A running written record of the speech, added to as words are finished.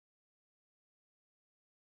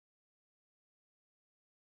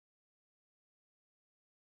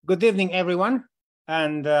Good evening, everyone,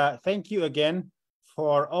 and thank you again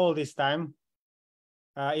for all this time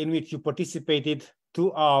in which you participated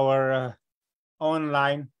to our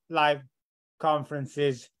online live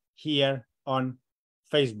conferences here on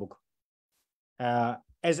Facebook.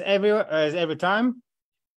 As every time,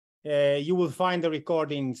 you will find the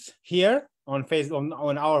recordings here on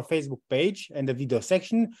our Facebook page and the video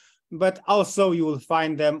section, but also you will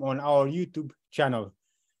find them on our YouTube channel,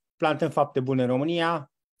 Plantăm Fapte Bune România,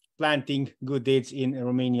 Planting Good Deeds in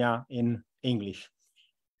Romania in English.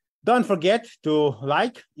 Don't forget to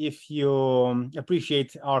like if you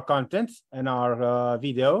appreciate our content and our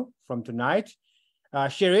video from tonight.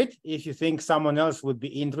 Share it if you think someone else would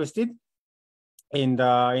be interested in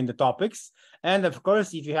the topics. And of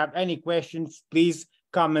course, if you have any questions, please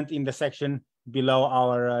comment in the section below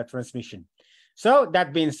our transmission. So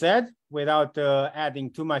that being said, without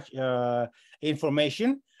adding too much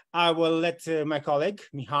information, I will let my colleague,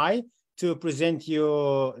 Mihai, to present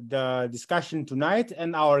you the discussion tonight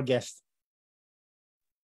and our guest.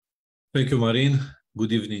 Thank you, Marin.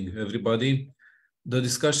 Good evening, everybody. The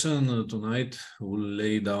discussion tonight will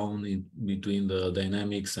lay down in between the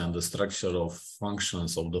dynamics and the structure of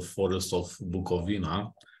functions of the forest of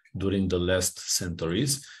Bucovina during the last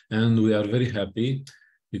centuries. And we are very happy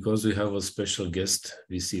because we have a special guest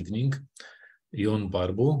this evening,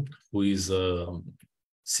 Barbu, who is a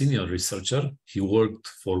senior researcher. He worked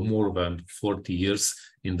for more than 40 years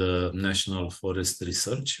in the National Forest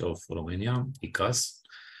Research of Romania, ICAS.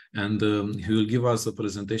 And he will give us a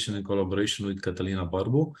presentation in collaboration with Catalina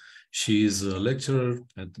Barbu. She is a lecturer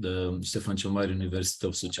at the Ștefan cel Mare University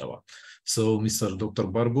of Suceava. So, Mr. Dr.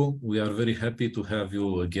 Barbu, we are very happy to have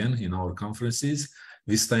you again in our conferences,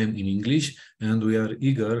 this time in English, and we are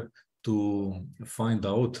eager to find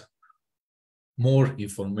out more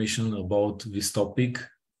information about this topic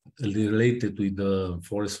related with the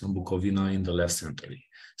forest from Bucovina in the last century.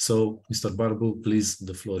 So, Mr. Barbu, please,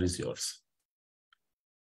 the floor is yours.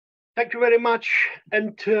 Thank you very much.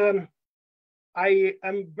 And I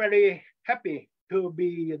am very happy to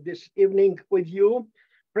be this evening with you,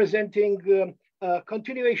 presenting a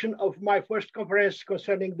continuation of my first conference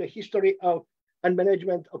concerning the history of and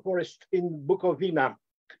management of forest in Bucovina.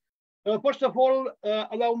 First of all,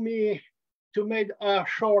 allow me to make a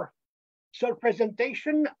short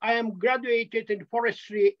presentation. I am graduated in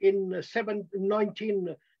forestry in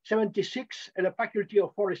 1976 at the Faculty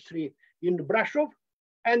of Forestry in Brașov.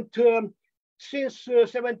 And since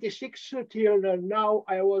 76 till now,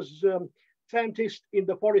 I was scientist in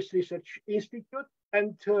the Forest Research Institute.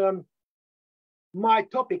 And my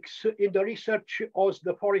topics in the research was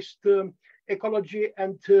the forest ecology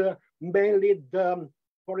and mainly the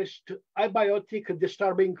forest abiotic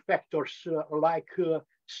disturbing factors like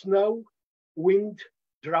snow, wind,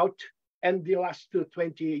 drought, and the last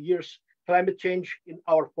 20 years, climate change in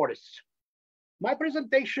our forests. My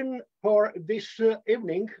presentation for this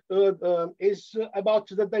evening is about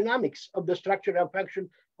the dynamics of the structure and function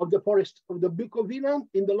of the forest of the Bucovina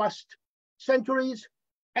in the last centuries.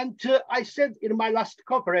 And I said in my last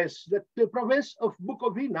conference that the province of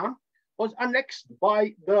Bucovina was annexed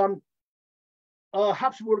by the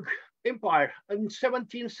Habsburg Empire in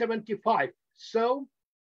 1775. So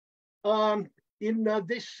in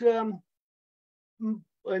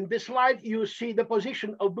this slide, you see the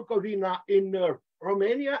position of Bucovina in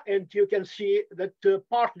Romania, and you can see that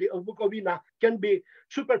partly of Bucovina can be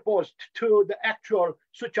superposed to the actual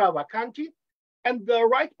Suceava County. And the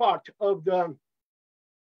right part of the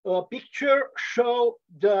picture show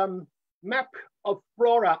the map of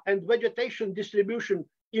flora and vegetation distribution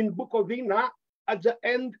in Bucovina at the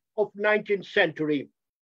end of 19th century.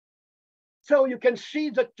 So you can see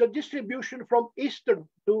that the distribution from eastern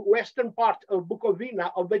to western part of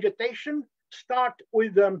Bucovina of vegetation start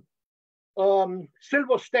with the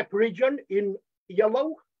silver steppe region in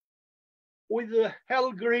yellow, with the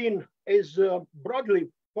hell green is broadleaf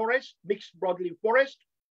forest, mixed broadleaf forest,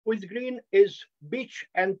 with green is beech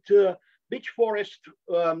and beech forest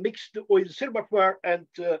mixed with silver fir and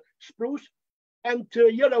spruce, and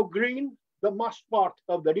yellow-green, the most part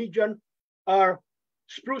of the region, are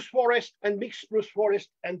spruce forest and mixed spruce forest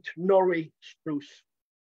and Norway spruce.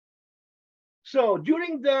 So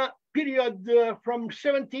during the period from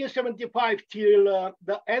 1775 till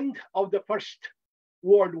the end of the First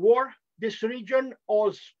World War, this region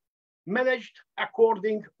was managed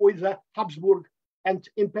according with the Habsburg and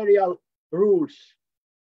imperial rules.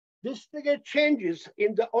 This triggered changes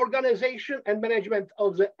in the organization and management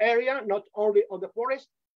of the area, not only of the forest,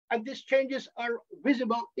 and these changes are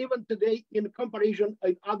visible even today in comparison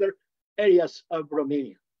with other areas of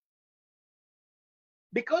Romania.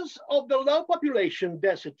 Because of the low population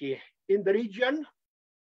density in the region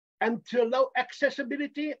and low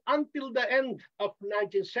accessibility until the end of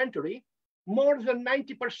 19th century, more than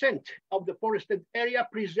 90% of the forested area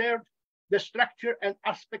preserved the structure and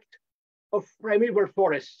aspect of primeval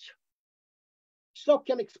forests. So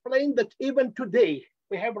can explain that even today,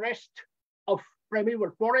 we have rest of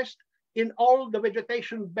primeval forest in all the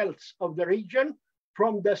vegetation belts of the region,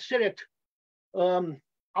 from the serrate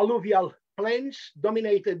alluvial plains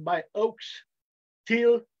dominated by oaks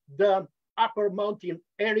till the upper mountain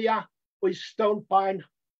area with stone pine,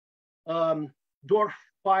 dwarf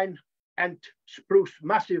pine, and spruce,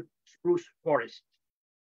 massive spruce forest.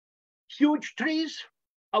 Huge trees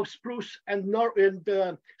of spruce and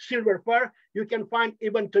silver fir you can find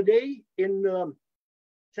even today in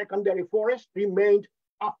secondary forest remained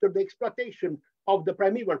after the exploitation of the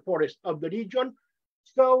primeval forest of the region,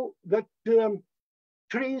 so that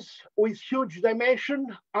trees with huge dimension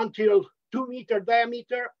until 2-meter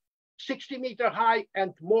diameter, 60-meter high,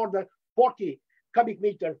 and more than 40 cubic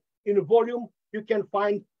meter in volume you can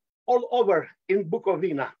find all over in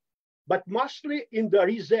Bucovina, but mostly in the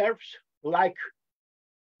reserves like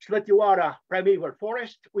Sletiwara primeval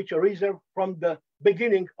forest, which are reserved from the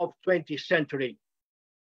beginning of 20th century.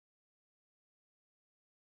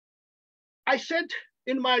 I said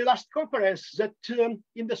in my last conference that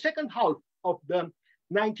in the second half of the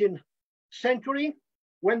 19th century,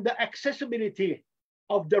 when the accessibility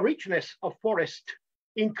of the richness of forest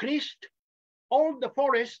increased, all the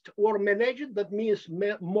forests were managed, that means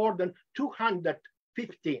more than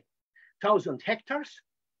 250,000 hectares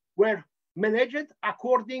were managed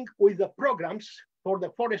according with the programs for the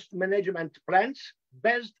forest management plans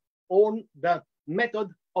based on the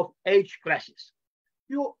method of age classes.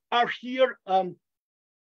 You are here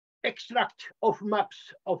extract of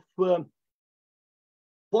maps of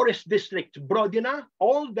forest district Brodina,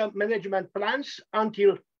 all the management plans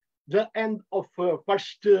until the end of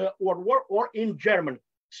First World War, or in German.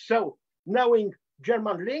 So knowing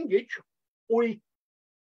German language, we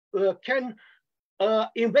can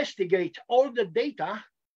investigate all the data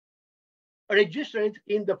registered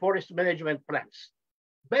in the forest management plans.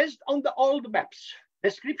 Based on the old maps,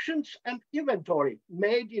 descriptions, and inventory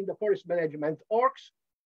made in the forest management orgs,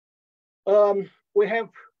 we have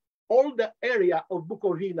all the area of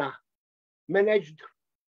Bucovina managed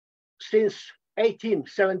since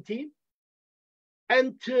 1817,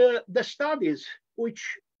 and the studies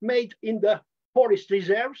which made in the forest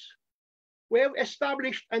reserves, we have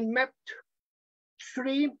established and mapped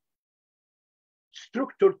 3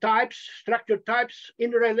 structure types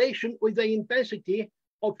in relation with the intensity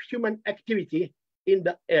of human activity in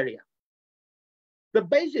the area. The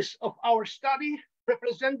basis of our study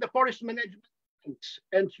represent the forest management plans,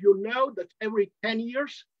 and you know that every 10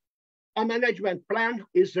 years a management plan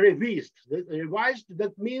is revised.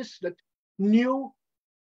 That means that new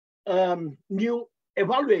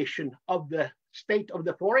evaluation of the state of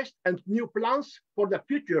the forest and new plans for the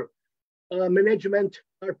future management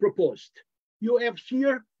are proposed. You have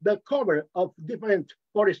here the cover of different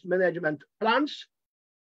forest management plans,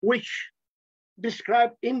 which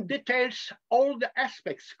describe in details all the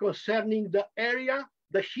aspects concerning the area,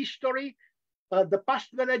 the history, the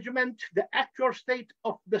past management, the actual state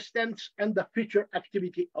of the stands, and the future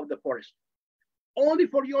activity of the forest. Only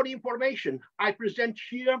for your information, I present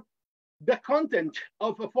here the content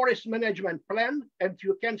of a forest management plan, and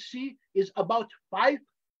you can see is about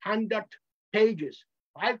 500 pages,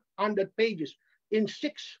 500 pages in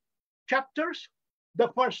 6 chapters.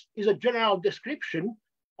 The first is a general description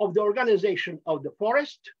of the organization of the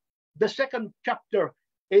forest. The second chapter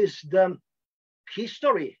is the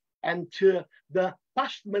history and the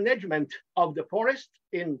past management of the forest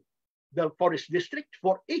in the forest district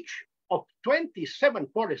for each of 27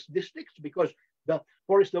 forest districts, because the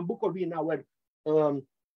forest of Bucovina were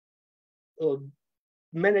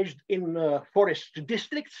managed in forest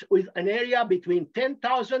districts with an area between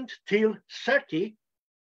 10,000 till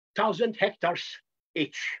 30,000 hectares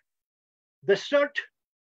each. The third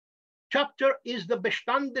chapter is the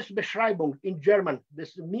Bestandesbeschreibung in German.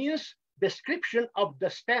 This means description of the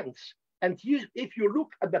stands. And if you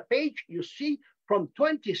look at the page, you see from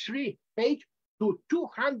 23 page to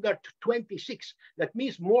 226. That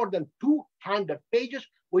means more than 200 pages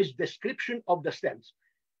with description of the stands.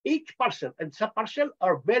 Each parcel and sub-parcel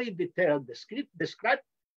are very detailed described,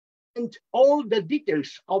 and all the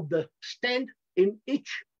details of the stand in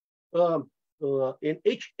each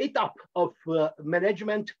etap of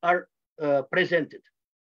management are presented.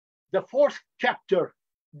 The fourth chapter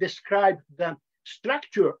describes the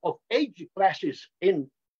structure of age classes in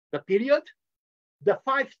the period, The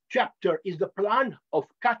 5th chapter is the plan of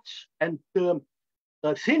cuts and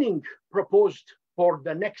thinning proposed for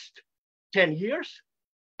the next 10 years.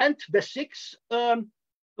 And the 6th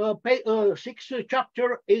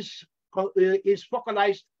chapter is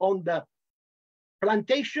focalized on the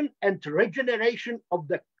plantation and regeneration of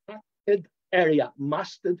the cutted area,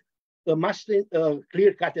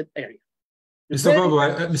 clear-cutted area. Mr.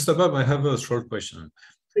 Barbu, I have a short question.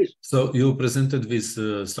 Please. So you presented this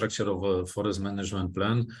structure of a forest management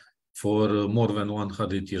plan for more than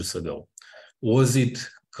 100 years ago. Was it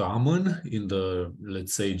common in the,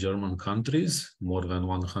 let's say, German countries more than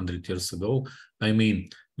 100 years ago? I mean,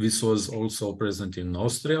 this was also present in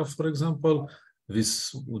Austria, for example.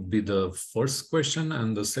 This would be the first question.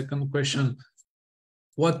 And the second question,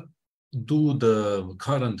 what do the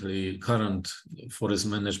current forest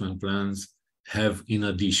management plans have in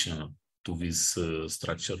addition to this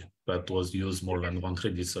structure that was used more than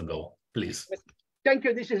 100 years ago? Please. Thank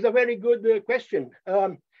you. This is a very good question.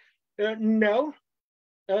 No,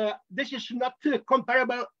 this is not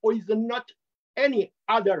comparable with not any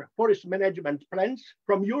other forest management plans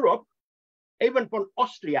from Europe, even from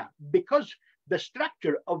Austria, because the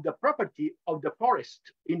structure of the property of the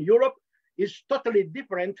forest in Europe is totally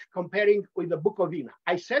different comparing with the Bucovina.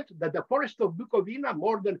 I said that the forest of Bucovina,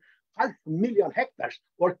 more than 500,000 hectares,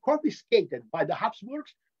 were confiscated by the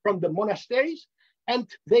Habsburgs from the monasteries, and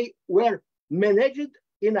they were managed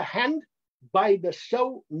in a hand by the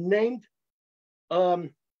so-named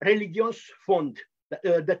Religionsfond.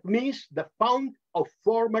 That means the fund of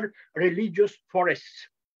former religious forests.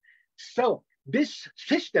 So this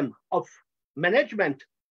system of management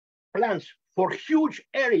plans for huge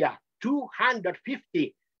area,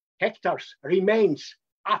 250 hectares, remains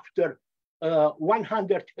after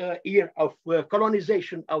 100 years of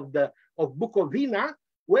colonization of Bucovina,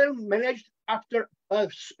 well managed after a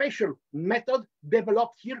special method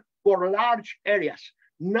developed here for large areas.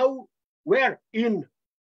 Nowhere in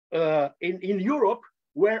Europe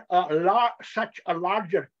where such a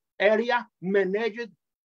larger area managed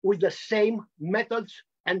with the same methods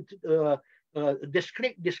and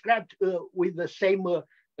described with the same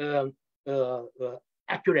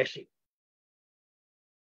accuracy.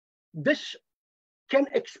 This can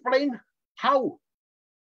explain how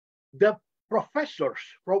the professors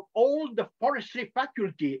from all the forestry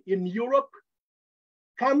faculty in Europe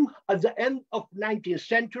come at the end of 19th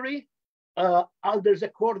century under the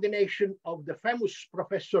coordination of the famous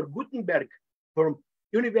Professor Gutenberg from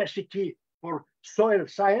University for Soil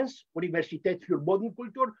Science, Universität für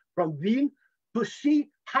Bodenkultur from Wien, to see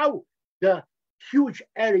how the huge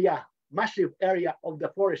area, massive area of the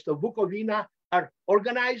forest of Bucovina are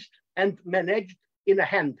organized and managed in a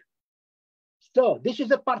hand. So this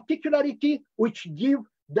is a particularity which give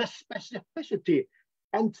the specificity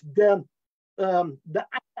and the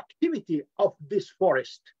activity of this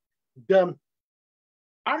forest. The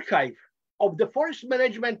archive of the forest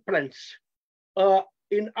management plans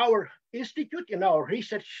in our institute, in our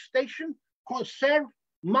research station, conserve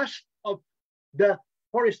most of the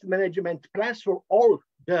forest management plans for all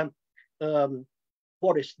the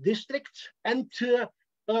forest districts. And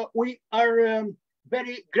we are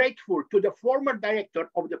very grateful to the former director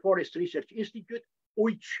of the Forest Research Institute,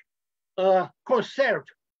 which conserved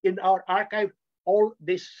in our archive all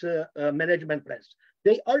these management plans.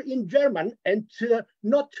 They are in German, and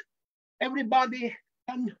not everybody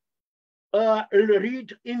can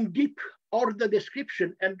read in deep all the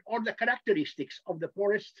description and all the characteristics of the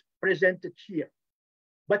forest presented here.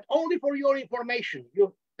 But only for your information,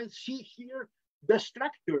 you can see here the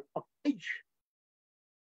structure of age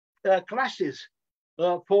classes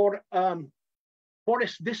for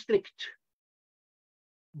forest district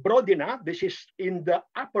Brodina. This is in the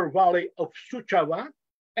upper valley of Suceava.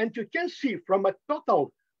 And you can see from a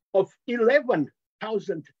total of 11,000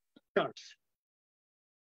 hectares,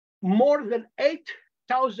 more than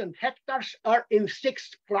 8,000 hectares are in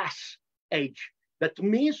 6th class age. That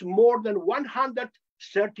means more than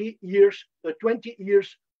 130 years, 20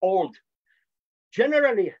 years old.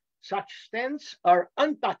 Generally, such stands are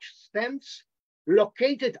untouched stands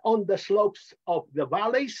located on the slopes of the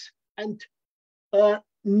valleys and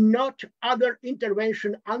not other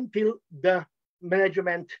intervention until the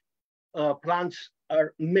management plans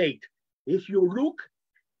are made. If you look,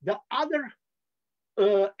 the other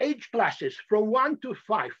age classes from 1 to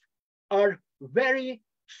 5 are very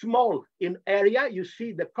small in area. You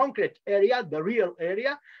see the concrete area, the real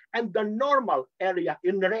area, and the normal area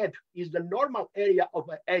in red is the normal area of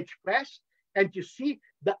an age class. And you see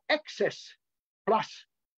the excess plus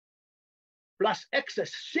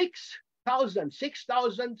excess 6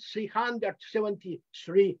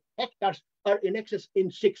 6,373 hectares are in excess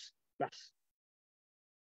in 6 class.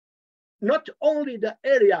 Not only the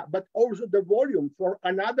area, but also the volume for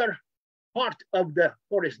another part of the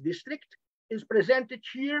forest district is presented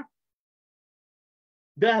here.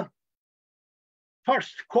 The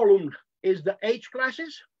first column is the age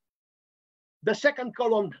classes. The second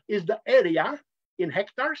column is the area in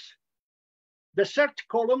hectares. The third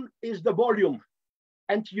column is the volume.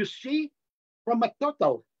 And you see from a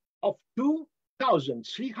total of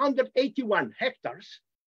 2,381 hectares,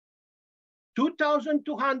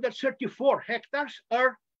 2,234 hectares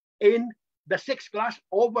are in the 6th class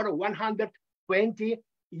over 120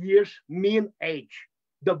 years mean age.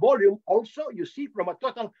 The volume also, you see from a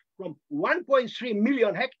total from 1.3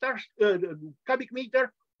 million hectares, cubic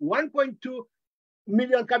meter, 1.2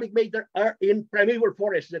 million cubic meter are in primeval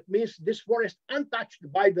forest. That means this forest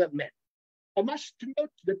untouched by the man. I must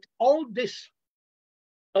note that all this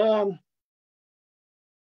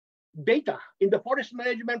data in the forest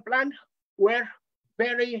management plan were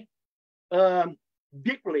very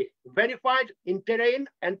deeply verified in terrain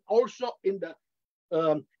and also in the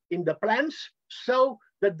plans, so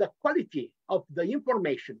that the quality of the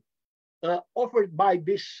information offered by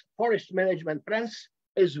this forest management plans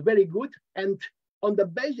is very good. And on the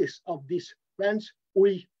basis of these plans,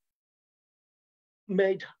 we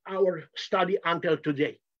made our study until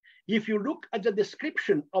today. If you look at the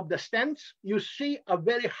description of the stands, you see a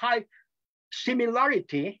very high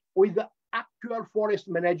similarity with the actual forest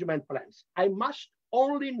management plans. I must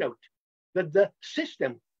only note that the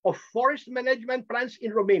system of forest management plans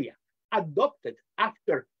in Romania, adopted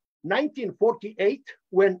after 1948,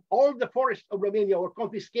 when all the forests of Romania were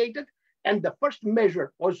confiscated, and the first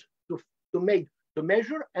measure was to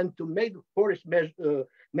measure and to make forest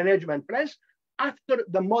management plans after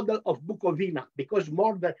the model of Bucovina, because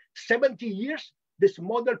more than 70 years, this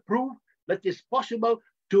model proved that it's possible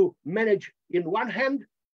to manage in one hand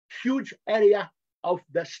huge area of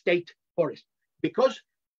the state forest. Because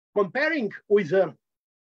comparing with a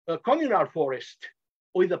communal forest,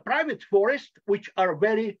 with a private forest, which are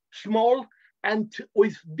very small and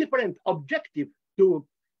with different objective to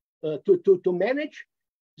manage,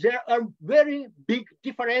 there are very big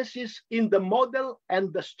differences in the model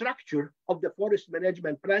and the structure of the forest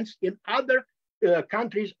management plans in other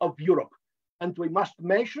countries of Europe. And we must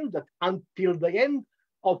mention that until the end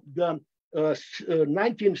of the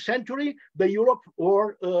 19th century, the Europe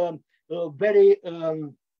were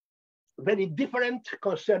very different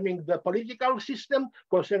concerning the political system,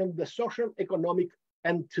 concerning the social, economic,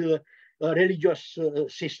 and religious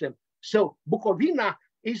system. So Bucovina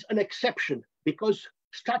is an exception because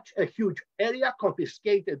such a huge area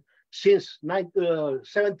confiscated since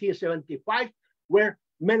 1775 were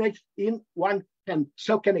managed in one hand.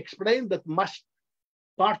 So can explain that much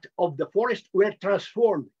part of the forest were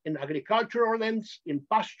transformed in agricultural lands, in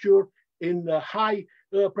pasture, in high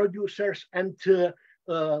producers, and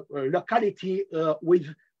locality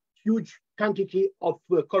with huge quantity of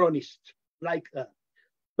colonists.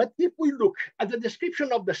 But if we look at the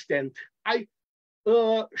description of the stand, I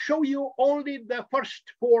show you only the first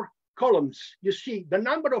 4 columns. You see the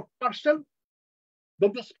number of parcels, the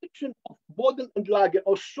description of Boden and Lage,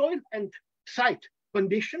 of soil and site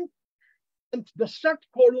condition, and the third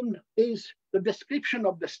column is the description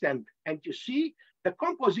of the stand. And you see the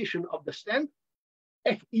composition of the stand.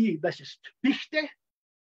 FE, das ist Fichte,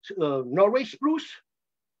 Norway spruce,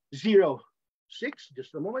 06,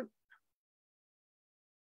 just a moment.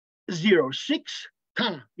 06,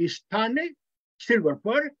 Tan is Tane, silver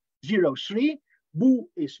fir, 03, Bu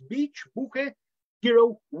is beech, Buche,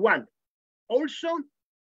 01. Also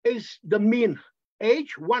is the mean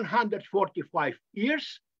age, 145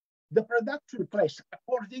 years. The production class,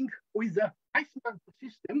 according with the Iceland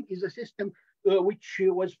system, is a system which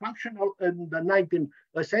was functional in the 19th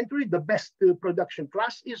century. The best production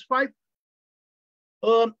class is 5.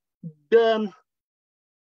 The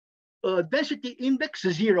density index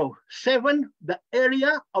 0.7, the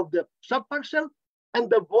area of the subparcel, and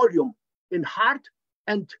the volume in heart,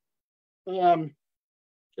 and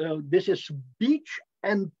this is beech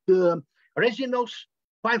and resinous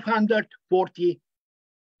 540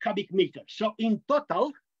 cubic meters. So in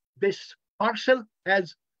total, this parcel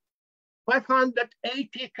has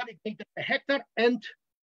 580 cubic meters per hectare, and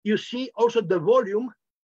you see also the volume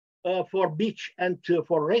for beech and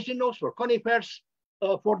for resinous, for conifers,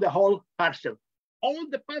 for the whole parcel. All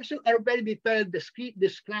the parcels are very detailed,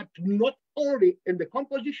 described not only in the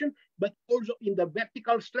composition, but also in the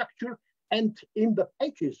vertical structure and in the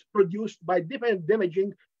patches produced by different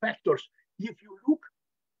damaging factors. If you look,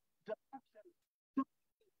 the parcel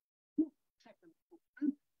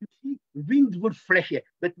Windwurffläche.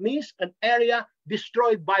 That means an area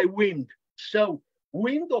destroyed by wind. So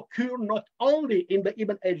wind occurs not only in the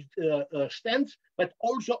even-edged stands, but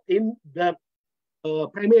also in the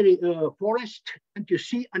primary forest. And you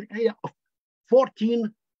see an area of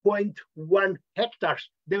 14.1 hectares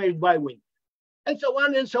damaged by wind. And so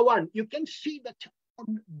on and so on. You can see that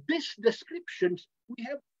on these descriptions, we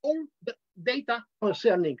have all the data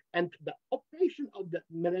concerning, and the operation of the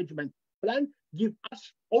management plan give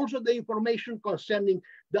us also the information concerning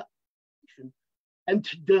the operation and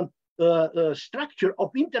the structure of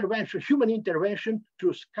intervention, human intervention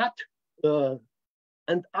through SCAT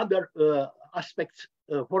and other aspects,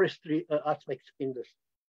 forestry aspects in this.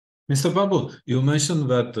 Mr. Barbu, you mentioned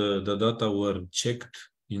that the data were checked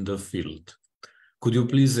in the field. Could you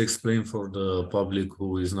please explain for the public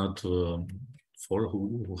who is not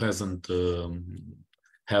who hasn't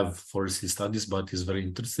have forestry studies but is very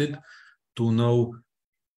interested to know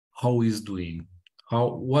how is doing,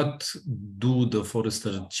 what do the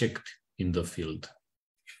foresters checked in the field,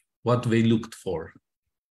 what they looked for?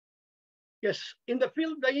 Yes, in the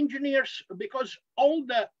field, the engineers, because all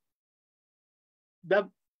the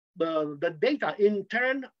data in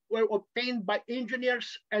turn were obtained by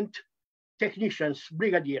engineers and technicians,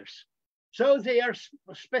 brigadiers. So they are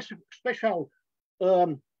special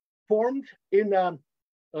formed in a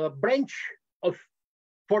branch of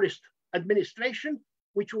forest administration,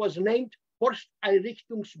 which was named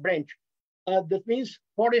Forsteinrichtungsbranch. That means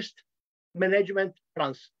forest management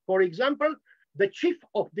plans. For example, the chief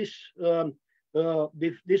of this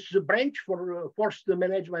branch for forest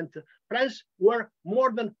management plans were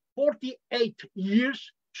more than 48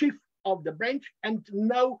 years chief of the branch and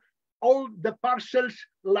know all the parcels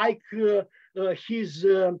like his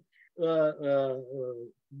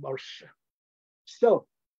So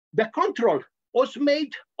the control was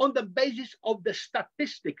made on the basis of the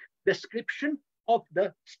statistic description of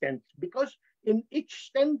the stands, because in each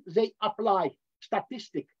stand they apply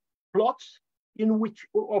statistic plots in which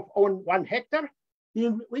on 1 hectare,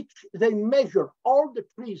 in which they measure all the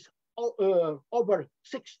trees over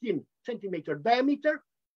 16 centimeter diameter,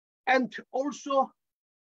 and also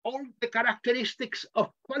all the characteristics of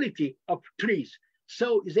quality of trees.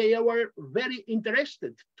 So they were very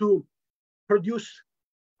interested to produce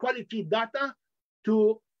quality data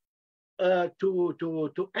to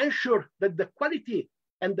ensure that the quality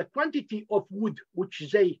and the quantity of wood which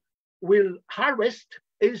they will harvest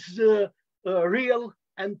is real,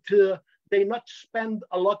 and they not spend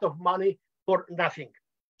a lot of money for nothing.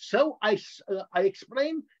 So I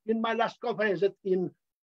explained in my last conference that in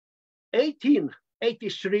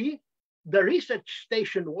 1883, the research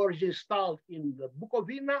station was installed in the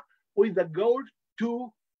Bucovina with the goal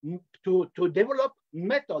to develop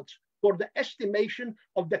methods for the estimation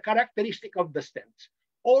of the characteristic of the stands.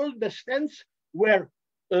 All the stands were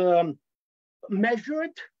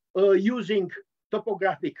measured using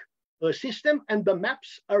topographic system, and the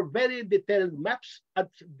maps are very detailed maps at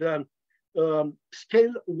the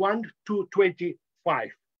scale 1 to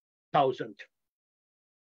 25,000.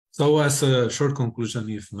 So as a short conclusion,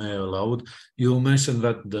 if may allowed, you mentioned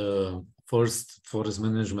that the first forest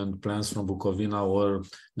management plans from Bucovina were,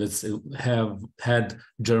 let's say, had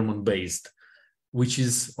German based, which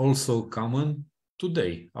is also common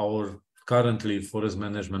today. Our currently forest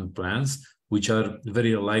management plans, which are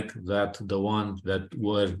very alike that the one that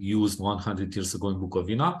were used 100 years ago in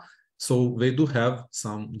Bucovina. So they do have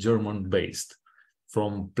some German based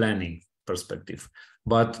from planning perspective.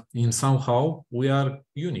 But in somehow we are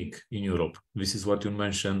unique in Europe. This is what you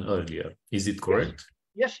mentioned earlier. Is it correct?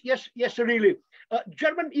 Yes, really.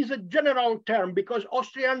 German is a general term because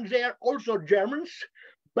Austrians, they are also Germans,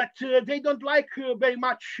 but they don't like very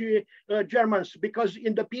much Germans because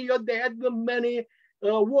in the period they had many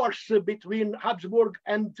wars between Habsburg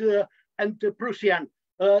and Prussian.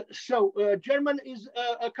 So German is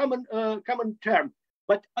a common term.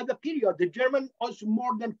 But at the period, the German was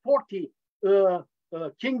more than 40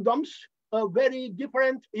 kingdoms, very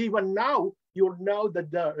different. Even now, you know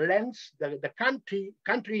that the lands, the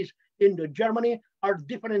countries in the Germany are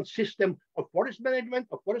different system of forest management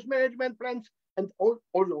plans, and also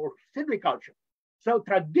silviculture. So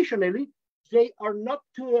traditionally, they are not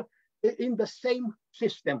in the same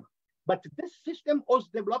system. But this system was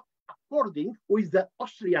developed according with the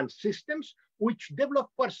Austrian systems, which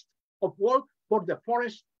developed first of all for the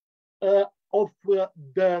forest of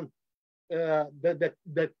the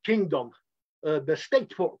kingdom, the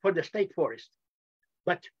state for the state forest.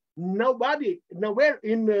 But nowhere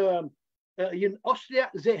in Austria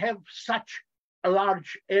they have such a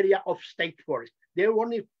large area of state forest. They're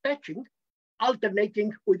only patching,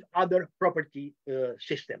 alternating with other property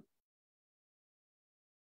system.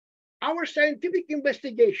 Our scientific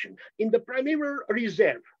investigation in the primeval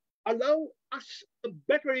reserve allow us a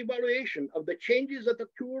better evaluation of the changes that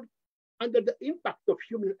occurred under the impact of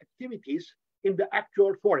human activities in the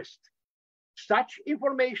actual forest. Such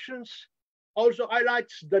information also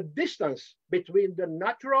highlights the distance between the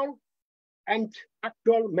natural and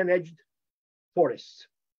actual managed forests.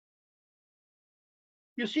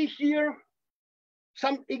 You see here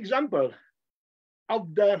some example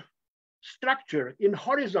of the structure in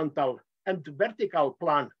horizontal and vertical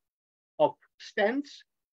plan of stands.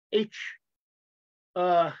 Each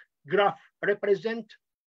graph represent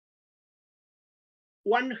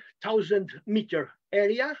 1,000 meter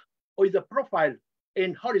area with a profile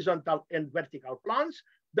in horizontal and vertical plans.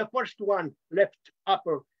 The first one, left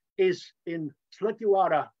upper, is in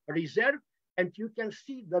Slatiwara Reserve, and you can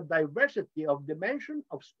see the diversity of dimension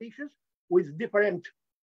of species with different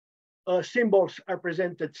symbols are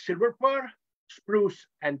presented: silver fir, spruce,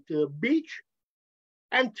 and beech.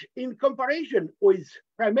 And in comparison with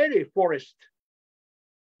primary forest,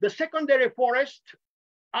 the secondary forest,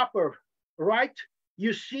 upper right,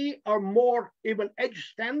 you see are more even edge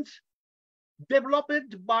stands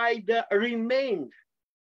developed by the remained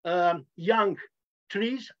young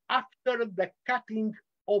trees after the cutting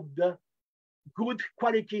of the good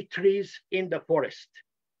quality trees in the forest.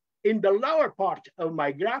 In the lower part of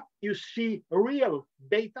my graph, you see real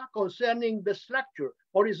data concerning the structure,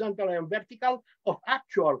 horizontal and vertical, of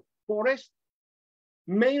actual forest,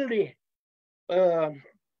 mainly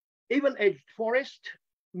even-edged forest,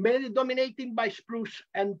 mainly dominated by spruce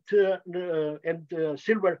and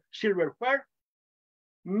silver fir,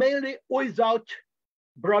 mainly without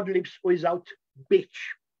broadleaves, without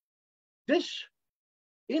beech. This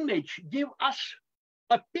image gives us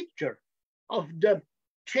a picture of the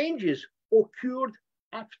changes occurred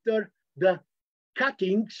after the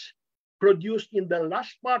cuttings produced in the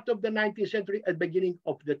last part of the 19th century and beginning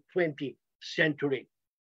of the 20th century.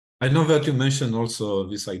 I know that you mentioned also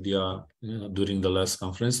this idea during the last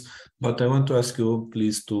conference, but I want to ask you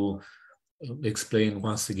please to explain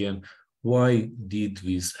once again, why did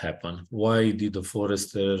this happen? Why did the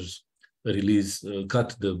foresters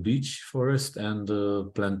cut the beech forest and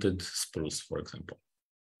planted spruce, for example?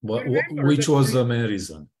 Which was the main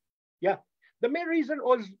reason? Yeah, the main reason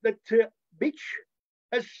was that beech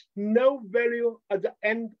has no value at the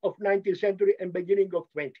end of 19th century and beginning of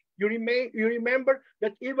 20th. You remember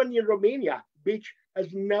that even in Romania, beech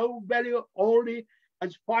has no value, only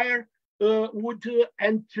as firewood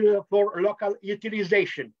and for local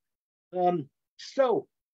utilization. So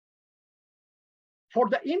for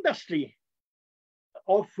the industry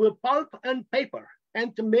of pulp and paper,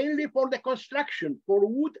 and mainly for the construction, for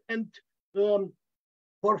wood and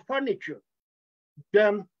for furniture,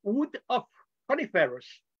 the wood of conifers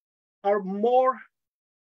are more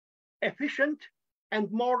efficient and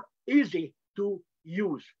more easy to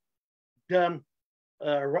use. The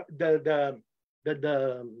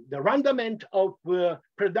rendement of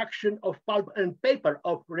production of pulp and paper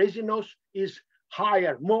of resinous is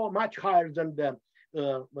higher, much higher than the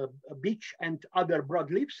beech and other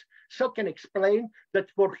broadleaves. So can explain that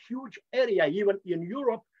for huge area, even in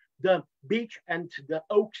Europe, the beech and the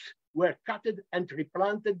oaks were cutted and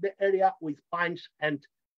replanted the area with pines and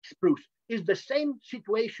spruce. It's the same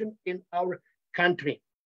situation in our country.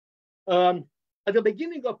 At the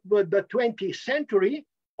beginning of the 20th century,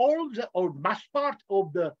 mass part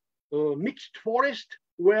of the mixed forest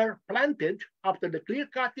were planted, after the clear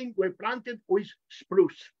cutting, were planted with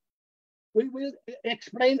spruce. We will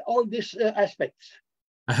explain all these aspects.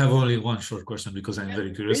 I have only one short question because I'm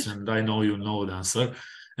very curious, and I know you know the answer,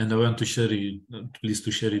 and I want to share it, please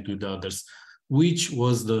to share it with the others. Which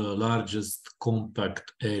was the largest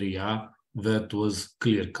compact area that was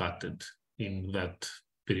clear-cutted in that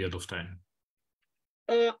period of time?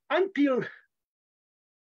 Until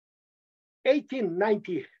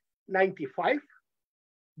 1895,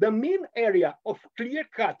 the mean area of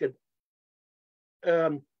clear-cutted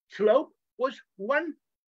slope was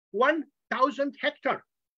 1,000 hectares.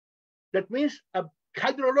 That means a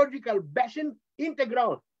hydrological basin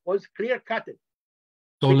integral was clear-cutted.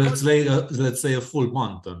 So let's say a full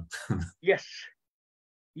mountain. Yes,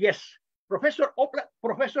 yes. Professor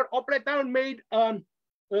Opleton made a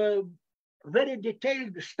very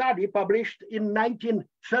detailed study published in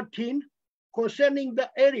 1913 concerning the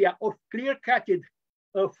area of clear-cutted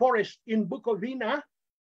forest in Bucovina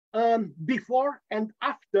before and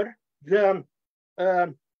after the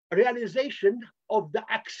realization of the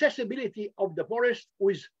accessibility of the forest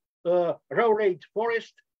with railroad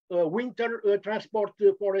forest, winter transport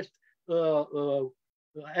forest,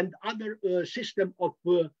 and other system of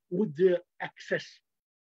wood access.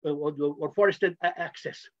 or forested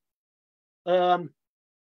access.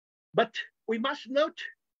 But we must note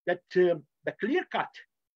that the clear cut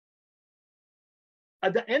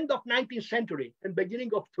at the end of 19th century and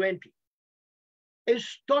beginning of 20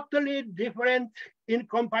 is totally different in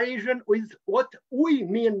comparison with what we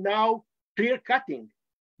mean now clear cutting,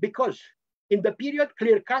 because in the period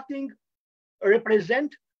clear cutting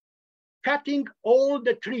represent cutting all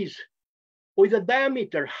the trees with a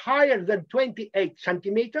diameter higher than 28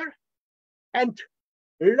 centimeter and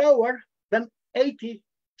lower than 80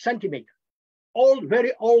 centimeter. All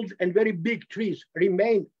very old and very big trees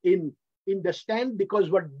remain in the stand because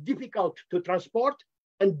were difficult to transport,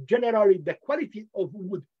 and generally the quality of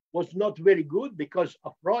wood was not very good because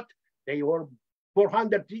of rot. They were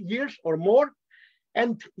 400 years or more,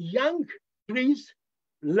 and young trees,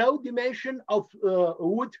 low dimension of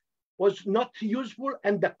wood was not useful,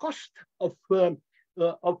 and the cost of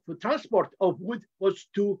transport of wood was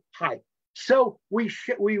too high. So we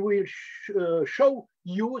will show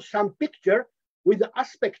you some picture with the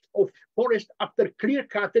aspect of forest after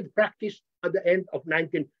clear-cutted practice at the end of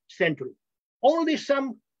 19th century. Only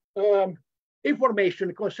some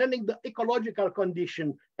information concerning the ecological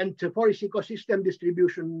condition and forest ecosystem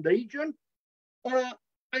distribution in the region.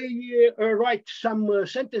 I write some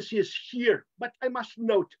sentences here, but I must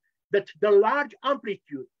note that the large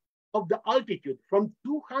amplitude of the altitude from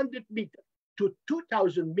 200 meters to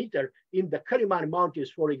 2,000 meters in the Kaliman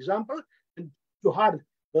Mountains, for example, and Johar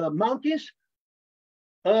Mountains,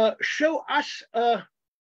 show us a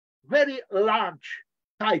very large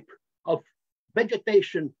type of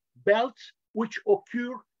vegetation belts which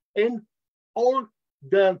occur in all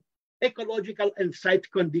the ecological and site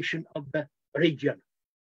condition of the region.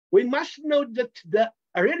 We must note that the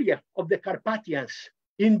relief of the Carpathians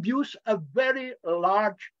induce a very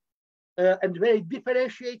large and very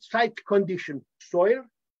differentiated site condition, soil,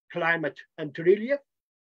 climate, and relief.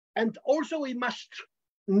 And also we must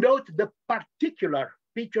note the particular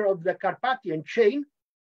feature of the Carpathian chain,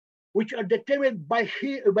 which are determined by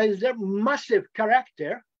their massive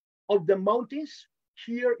character of the mountains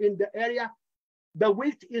here in the area. The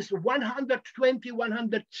width is 120,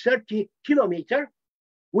 130 kilometers,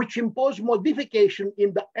 which impose modification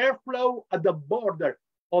in the airflow at the border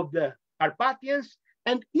of the Carpathians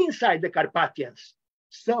and inside the Carpathians.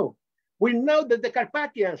 So we know that the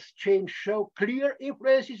Carpathians chain show clear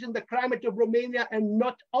influences in the climate of Romania, and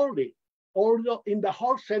not only, although in the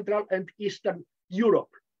whole Central and Eastern Europe.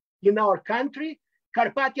 In our country,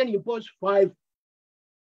 Carpathian impose 5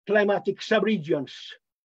 climatic subregions.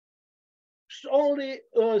 So only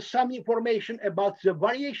some information about the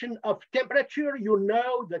variation of temperature. You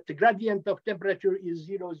know that the gradient of temperature is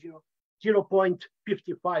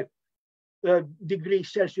 0.55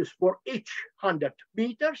 degrees Celsius for each 100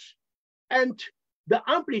 meters. And the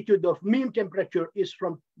amplitude of mean temperature is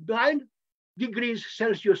from 9 degrees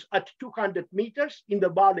Celsius at 200 meters in the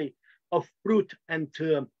valley of Prut and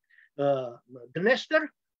Dnester,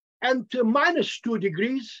 and -2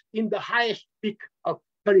 degrees in the highest peak of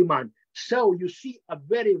Kaliman. So you see a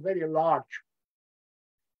very, very large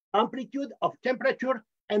amplitude of temperature,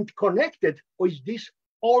 and connected with this,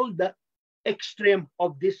 all the extreme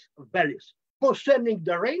of these values. Concerning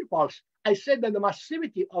the rainfalls, I said that the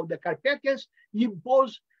massivity of the Carpathians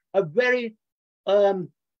impose a very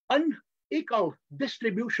unequal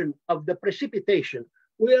distribution of the precipitation.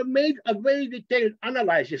 We have made a very detailed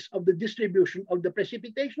analysis of the distribution of the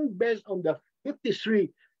precipitation based on the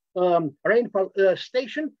 53 rainfall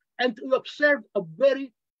station, and we observed a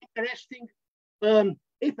very interesting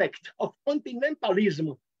effect of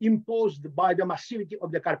continentalism imposed by the massivity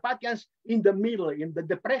of the Carpathians in the middle, in the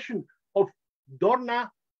depression of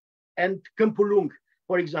Dorna and Kempulung,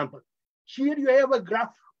 for example. Here you have a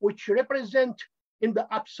graph which represents in the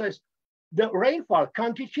axis the rainfall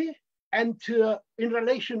quantity and in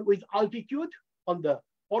relation with altitude on the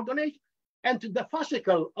coordinate, and the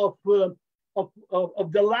fascicle of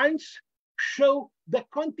the lines show the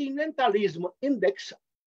continentalism index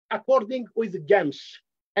according with GAMS.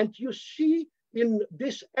 And you see in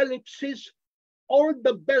these ellipses all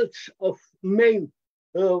the belts of main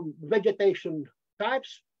vegetation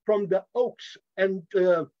types, from the oaks and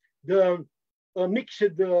the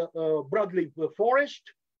mixed broadleaf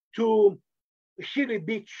forest to hilly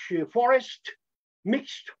beech forest,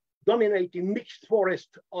 dominating mixed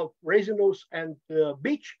forest of resinous and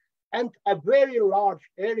beech, and a very large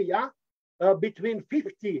area between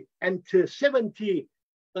 50 and 70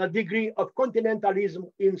 degree of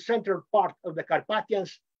continentalism in central part of the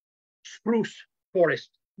Carpathians, spruce forest.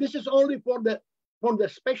 This is only for the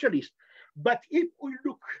specialists. But if we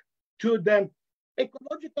look to the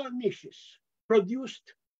ecological niches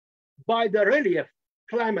produced by the relief,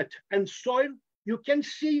 climate, and soil, you can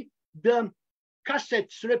see the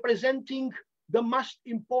cassettes representing the most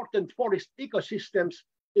important forest ecosystems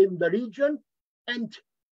in the region. And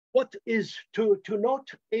what is to note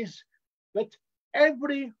is that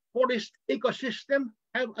every forest ecosystem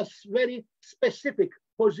have a very specific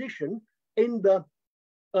position in the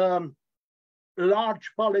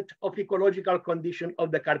large palette of ecological condition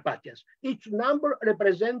of the Carpathians. Each number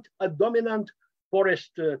represents a dominant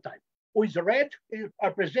forest type. With red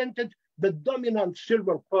are presented the dominant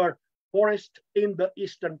silver fir forest in the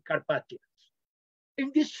Eastern Carpathians.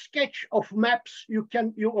 In this sketch of maps, you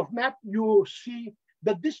see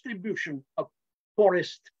the distribution of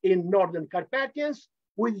forest in Northern Carpathians.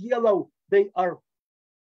 With yellow, they are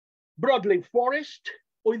broadleaf forest.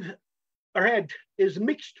 With red is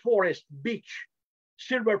mixed forest, beech,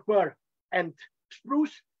 silver fir, and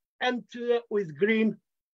spruce. And with green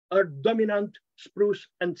are dominant spruce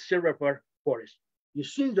and silver fir forest. You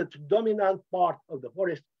see that the dominant part of the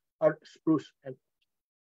forest are spruce and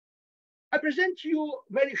I present you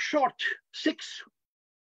very short 6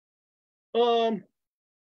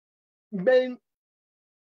 main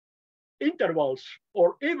intervals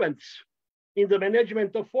or events in the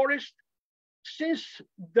management of forest since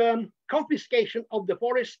the confiscation of the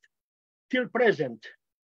forest till present.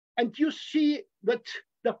 And you see that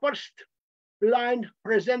the first line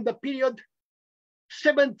presents the period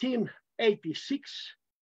 1786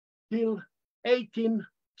 till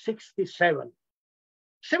 1867.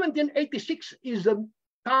 1786 is a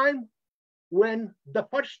time when the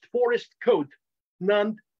first forest code,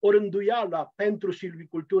 named O rânduială pentru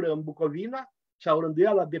silvicultură în Bucovina, sau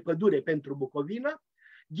rânduială de pădure pentru Bucovina,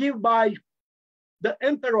 given by the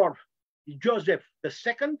Emperor Joseph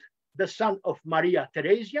II, the son of Maria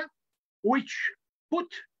Theresia, which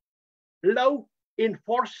put law in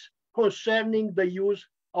force concerning the use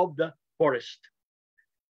of the forest.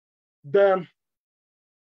 The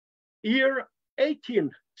year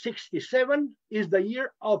 1867 is the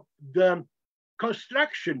year of the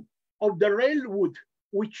construction of the railroad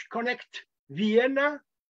which connect Vienna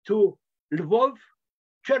to Lvov,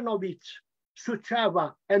 Chernovitz,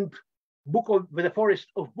 Suceava, and the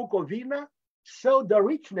forest of Bucovina. So the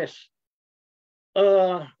richness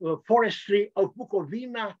forestry of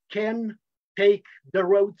Bucovina can take the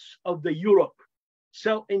roads of the Europe.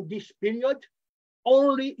 So in this period,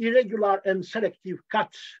 only irregular and selective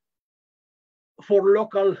cuts for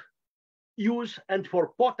local use and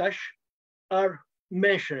for potash are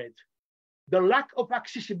mentioned. The lack of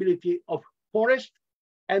accessibility of forest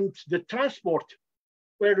and the transport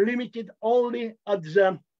were limited only at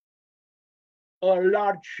the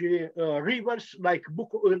large rivers like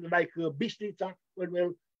Bistrița,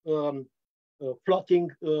 where floating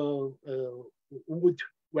wood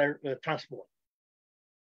were transported.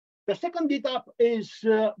 The second etap is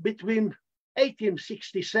between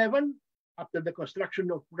 1867, after the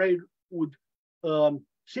construction of railroad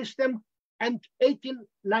system, and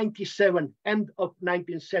 1897, end of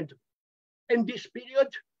 19th century. In this period,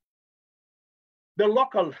 the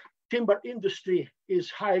local timber industry is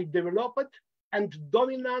highly developed and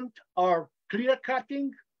dominant are clear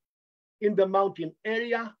cutting in the mountain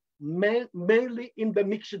area, mainly in the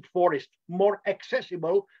mixed forest, more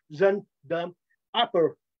accessible than the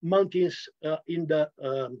upper mountains in the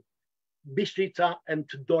Bistrița and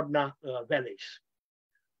Dorna valleys.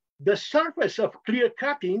 The surface of clear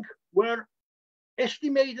cutting were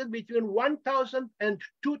estimated between 1,000 and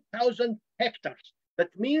 2,000 hectares. That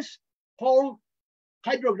means whole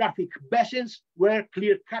hydrographic basins were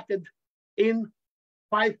clear cutted in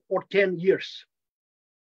 5 or 10 years.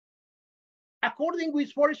 According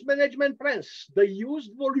with forest management plans, the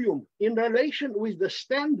used volume in relation with the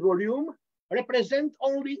stand volume represent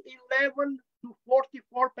only 11 to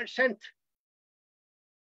 44%.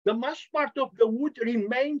 The most part of the wood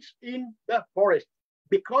remains in the forest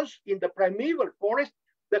because in the primeval forest,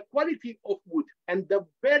 the quality of wood and the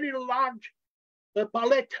very large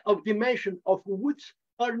palette of dimension of woods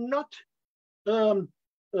are not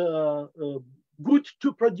good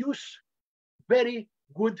to produce very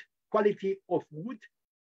good quality of wood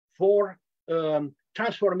for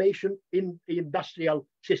transformation in industrial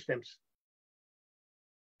systems.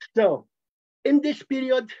 So in this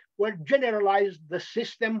period, we generalized the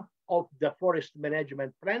system of the forest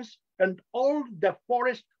management plans, and all the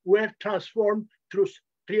forests were transformed through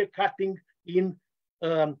clear cutting in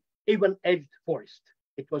even-edged forest.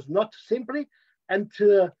 It was not simply and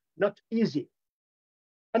not easy.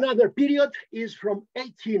 Another period is from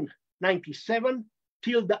 1897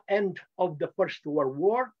 till the end of the First World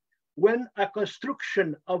War, when a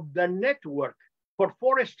construction of the network for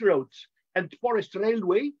forest roads and forest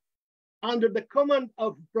railway under the command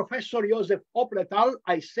of Professor Josef Opletal.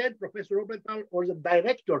 I said Professor Opletal was the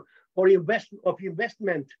director of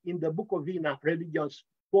investment in the Bucovina Religions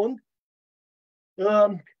Fund,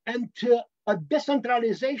 and a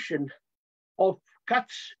decentralization of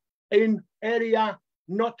cuts in area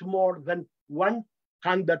not more than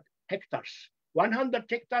 100 hectares. 100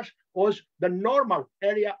 hectares was the normal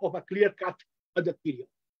area of a clear cut at the period.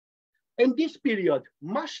 In this period,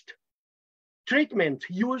 most treatment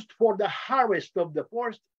used for the harvest of the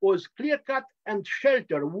forest was clear cut and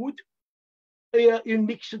shelter wood in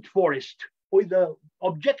mixed forest, with the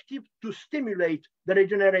objective to stimulate the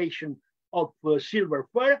regeneration of silver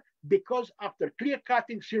fir, because after clear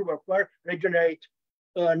cutting, silver fir regenerate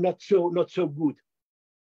not so good.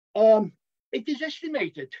 It is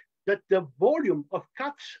estimated that the volume of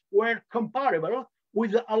cuts were comparable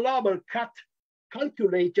with the allowable cut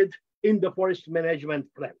calculated in the forest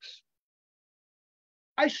management plans.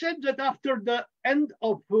 I said that after the end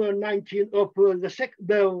of the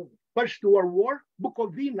First World War,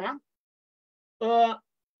 Bucovina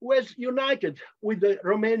was united with the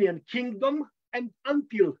Romanian kingdom, and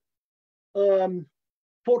until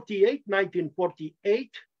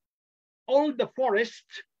 1948, all the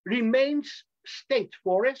forests remains state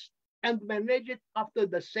forest and managed after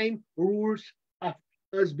the same rules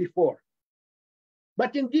as before.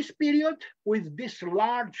 But in this period, with this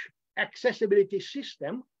large accessibility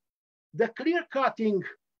system, the clear cutting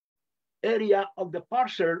area of the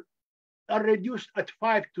parcel are reduced at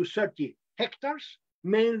 5 to 30 hectares,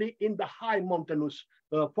 mainly in the high mountainous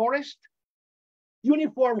forest.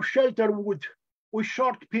 Uniform shelter wood with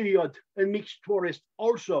short period and mixed forest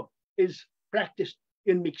also is practiced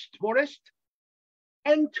in mixed forest.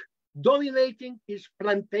 And dominating is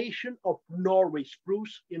plantation of Norway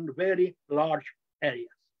spruce in very large areas.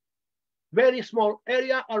 Very small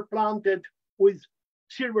area are planted with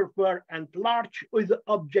silver fir and larch, with the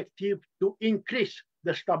objective to increase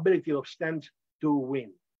the stability of stems to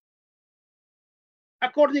wind.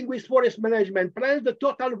 According with forest management plans, the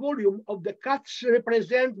total volume of the cuts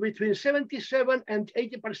represent between 77 and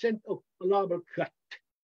 80% of allowable cut.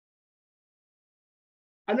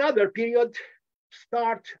 Another period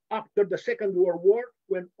starts after the Second World War,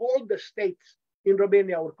 when all the states in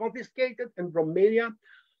Romania were confiscated, and Romania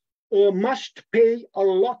must pay a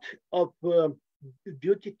lot of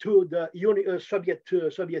duty to the Soviet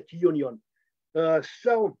Union.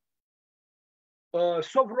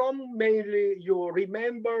 Sovrom, mainly you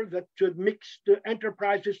remember that mixed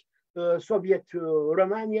enterprises, Soviet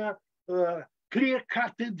Romania,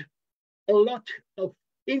 clear-cutted a lot of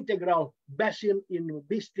integral basin in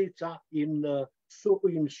Bistrița, in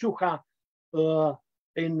Suha,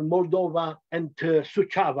 in Moldova, and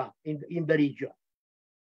Suceava in the region.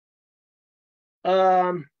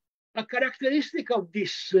 A characteristic of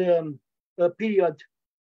this period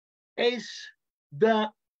is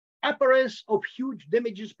the appearance of huge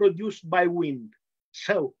damages produced by wind.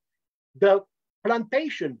 So the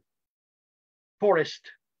plantation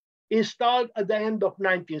forest installed at the end of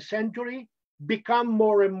 19th century become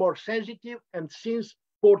more and more sensitive, and since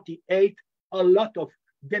 48, a lot of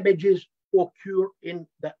damages occur in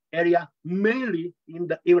the area, mainly in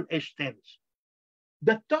the even stems.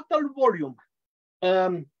 The total volume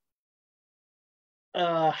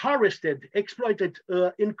harvested, exploited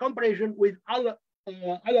in comparison with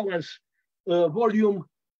allowance volume,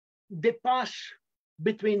 they pass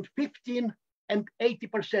between 15 and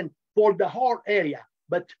 80% for the whole area.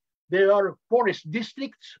 But there are forest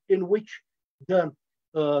districts in which the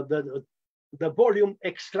volume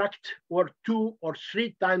extract were 2 or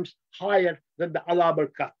 3 times higher than the allowable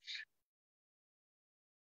cuts.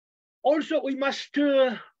 Also, we must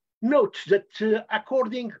note that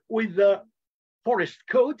according with the forest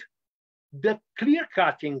code, the clear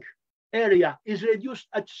cutting area is reduced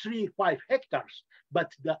at 3-5 hectares,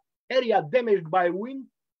 but the area damaged by wind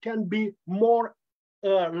can be more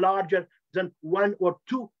larger than 100 or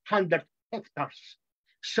 200 hectares.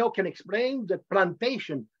 So can explain that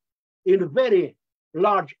plantation in very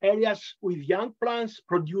large areas with young plants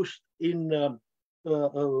produced in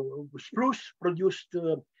spruce, produced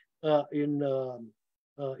in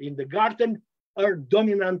the garden, are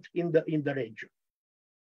dominant in the region.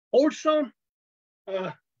 Also,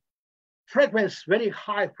 very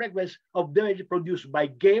high frequency of damage produced by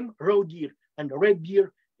game, roe deer, and red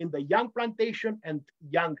deer in the young plantation and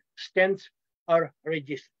young stands are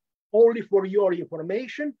registered. Only for your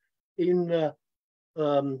information, in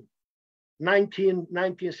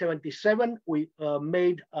 1977, we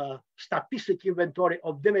made a statistic inventory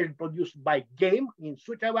of damage produced by game in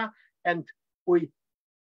Suceava, and we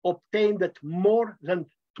obtained that more than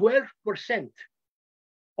 12%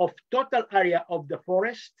 of total area of the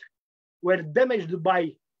forest were damaged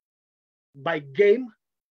by game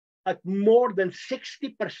at more than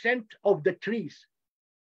 60% of the trees.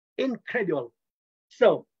 Incredible.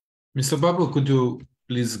 So, Mr. Barbu, could you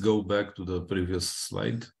please go back to the previous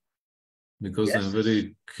slide? Because yes. I'm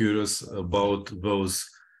very curious about those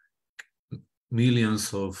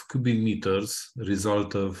millions of cubic meters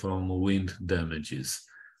resulted from wind damages.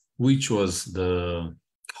 Which was the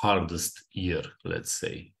hardest year, let's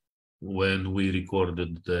say, when we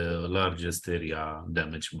recorded the largest area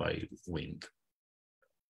damaged by wind?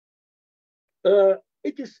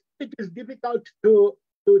 It is difficult to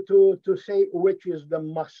say which is the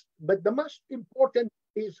most, but the most important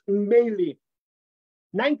is mainly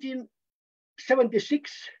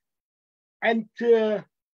 1976 and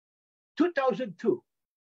 2002.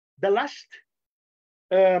 The last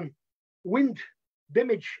wind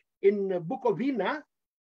damage in Bucovina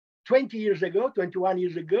 21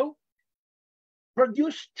 years ago,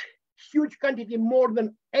 produced huge quantity, more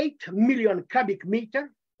than 8 million cubic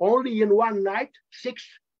meter, only in one night,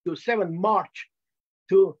 6 to 7 March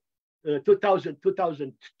to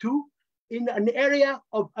 2002, in an area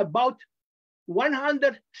of about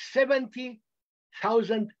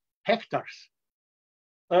 170,000 hectares.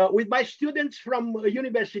 With my students from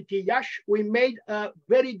University Iași, we made a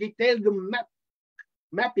very detailed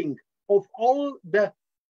mapping of all the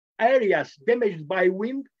areas damaged by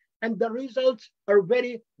wind, and the results are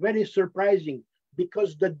very, very surprising,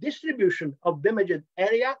 because the distribution of damaged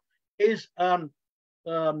area is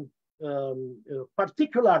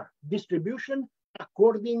particular distribution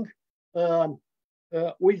according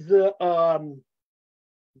with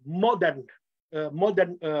modern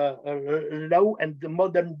law and the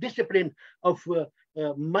modern discipline of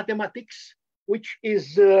mathematics, which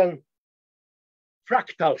is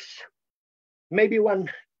fractals. Maybe one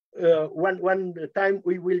time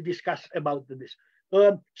we will discuss about this.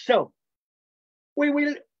 So we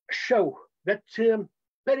will show that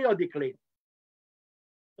periodically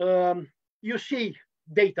you see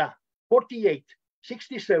data 48,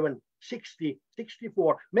 67, 60,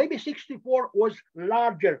 64. Maybe 64 was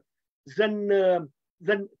larger than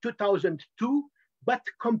 2002, but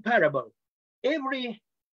comparable. Every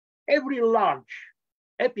large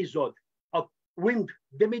episode of wind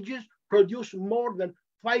damages produce more than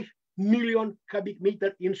 5 million cubic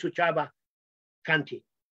meter in Suceava County.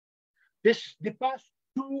 This the past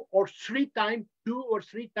two or three times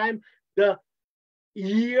the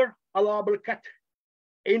year allowable cut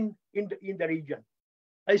in the region.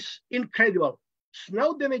 It's incredible.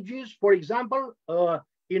 Snow damages, for example,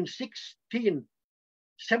 in 17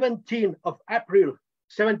 of April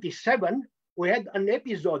 77, we had an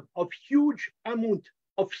episode of huge amount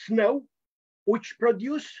of snow, which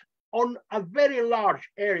produced on a very large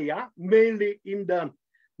area, mainly in the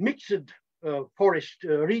mixed forest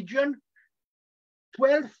region,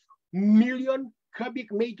 12 million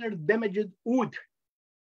cubic meter damaged wood.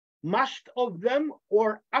 Most of them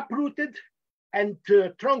were uprooted and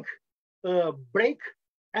trunk break,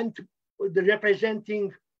 and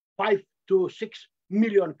representing 5 to 6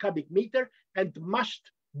 million cubic meter, and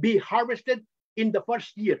must be harvested in the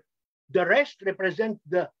first year. The rest represent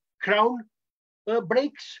the crown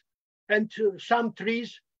breaks, and some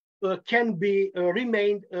trees can be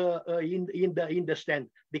remained in the stand,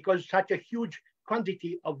 because such a huge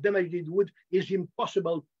quantity of damaged wood is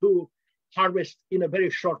impossible to harvest in a very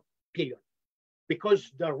short period,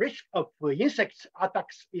 because the risk of insect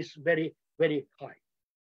attacks is very, very high.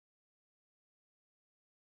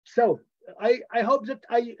 So I hope that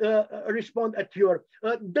I respond at your,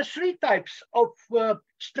 the three types of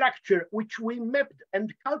structure which we mapped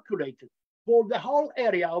and calculated for the whole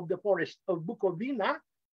area of the forest of Bucovina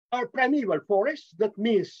are primeval forests. That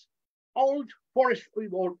means old forest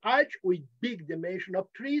with old age, with big dimension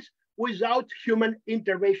of trees, without human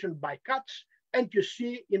intervention by cuts. And you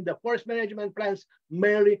see in the forest management plans,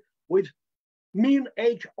 mainly with mean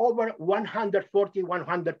age over 140,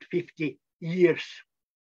 150 years.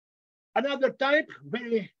 Another type,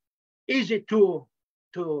 very easy to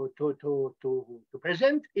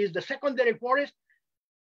present, is the secondary forest,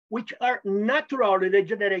 which are naturally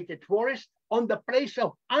regenerated forests on the place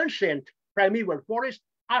of ancient primeval forest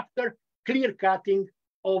after clear cutting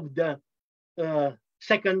of the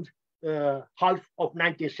second half of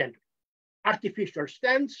 19th century. Artificial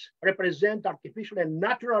stands represent artificial and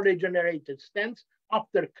natural regenerated stands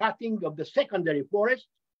after cutting of the secondary forest,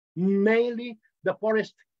 mainly the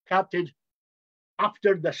forest cut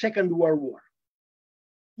after the Second World War.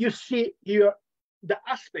 You see here the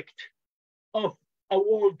aspect of a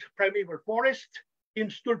old primeval forest in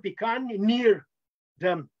Stulpican near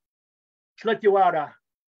the Slătioara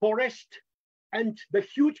forest and the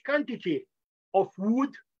huge quantity of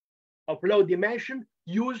wood of low dimension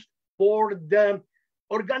used for the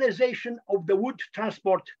organization of the wood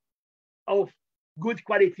transport of good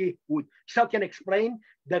quality wood. So can explain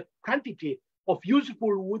the quantity of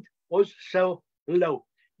useful wood was so low.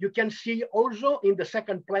 You can see also in the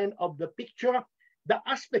second plane of the picture, the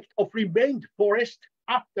aspect of remained forest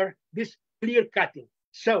after this clear cutting.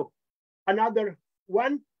 So another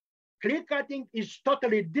one, clear cutting is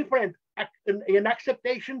totally different in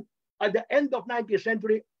acceptation at the end of 19th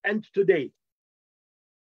century and today.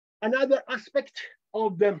 Another aspect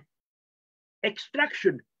of the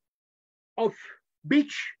extraction of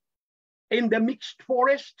beech in the mixed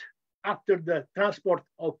forest after the transport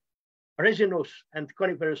of resinous and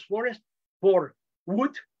coniferous forest for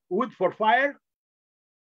wood for fire.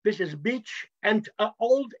 This is beech and an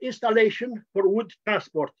old installation for wood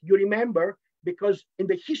transport. You remember, because in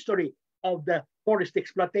the history of the forest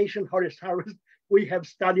exploitation, forest harvest, we have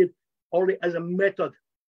studied only as a method.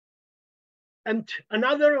 And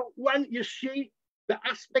another one, you see the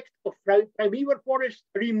aspect of primeval forest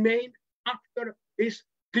remained after this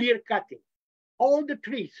clear cutting. All the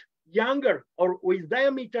trees, younger or with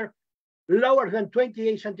diameter lower than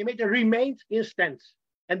 28 centimeters, remained in stands.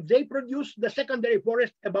 And they produce the secondary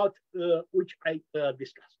forest about which I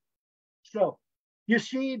discussed. So you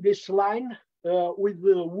see this line with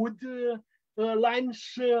the wood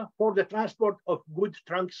lines for the transport of wood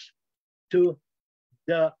trunks to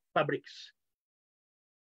the fabrics.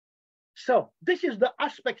 So this is the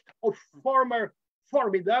aspect of former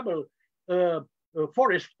formidable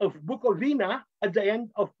forest of Bucovina at the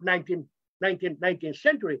end of 19th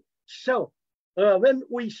century. So when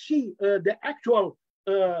we see the actual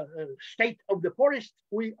state of the forest,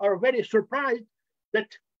 we are very surprised that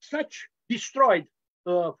such destroyed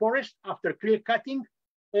forest after clear cutting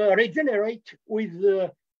regenerate with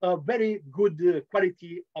a very good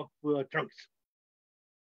quality of trunks.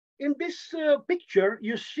 In this picture,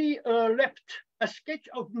 you see left a sketch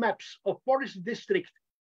of maps of forest district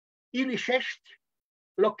Ilishesht,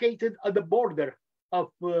 located at the border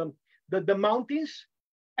of the mountains,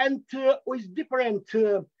 and with different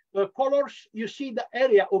colors. You see the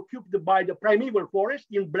area occupied by the primeval forest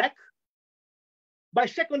in black, by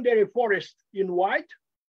secondary forest in white,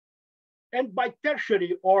 and by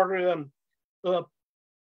tertiary or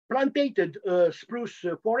planted spruce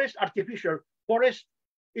forest, artificial forest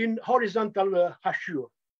in horizontal hachure.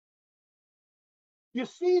 You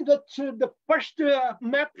see that the first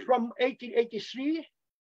map from 1883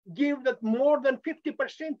 give that more than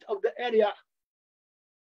 50% of the area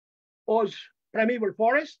was primeval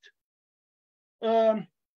forest. And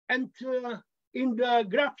in the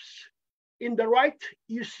graphs in the right,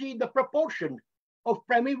 you see the proportion of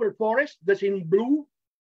primeval forest that's in blue.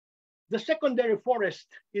 The secondary forest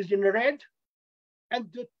is in red, and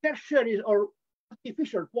the tertiary or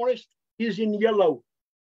artificial forest is in yellow.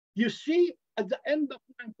 You see at the end of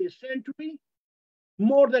 19th century,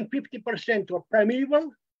 more than 50% of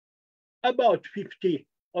primeval, about 50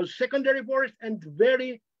 of secondary forest, and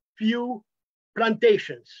very few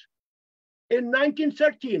plantations. In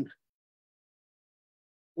 1913,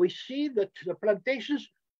 we see that the plantations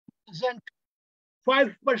represent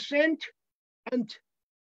 5%, and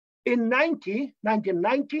in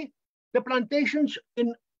 1990, the plantations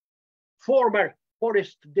in former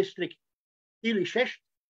forest district Ilishesht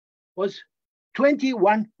was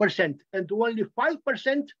 21%, and only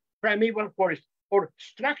 5% primeval forest, or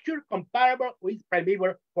structure comparable with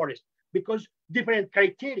primeval forest, because different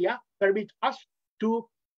criteria permit us to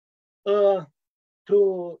put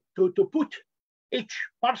each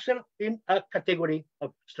parcel in a category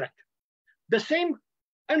of structure. The same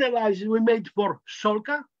analysis we made for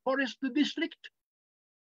Solka forest district,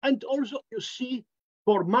 and also you see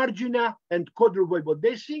for Margina and Kodru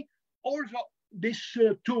Voivodesi, also these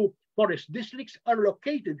two forest districts are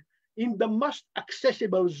located in the most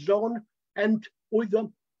accessible zone and with the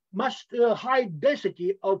most high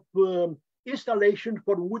density of installation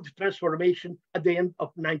for wood transformation at the end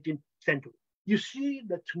of 19th century. You see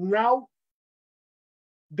that now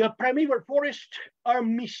the primeval forests are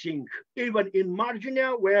missing, even in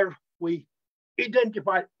Margina, where we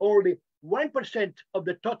identified only 1% of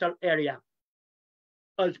the total area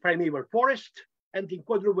as primeval forest, and in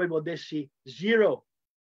Kodru Voivodesi, 0.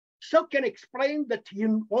 So can explain that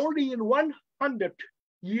only in 100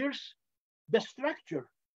 years, the structure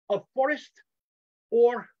of forest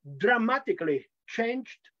or dramatically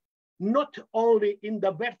changed, not only in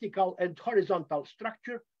the vertical and horizontal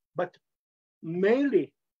structure, but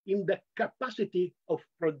mainly in the capacity of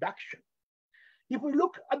production. If we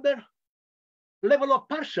look at the level of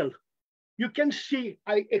parcel, you can see,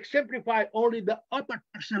 I exemplify only the upper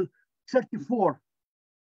parcel 34,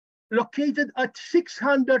 located at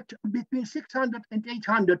 600, between 600 and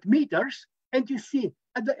 800 meters. And you see,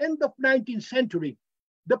 at the end of 19th century,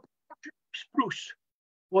 the spruce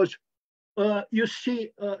was, you see,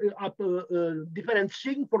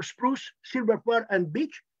 differentiating for spruce, silver fir, and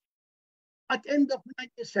beech. At end of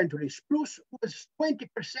 19th century, spruce was 20%,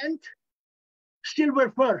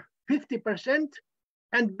 silver fir 50%,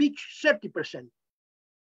 and beech 30%.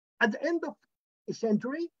 At the end of the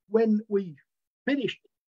century, when we finished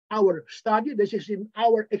our study, this is in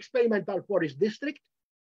our experimental forest district,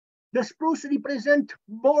 the spruce represent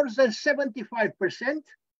more than 75%,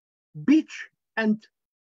 beech and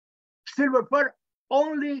silver fir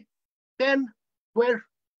only 10-12%.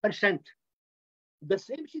 The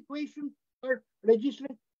same situation are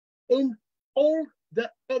registered in all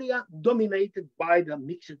the area dominated by the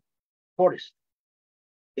mixed forest.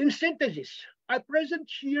 In synthesis, I present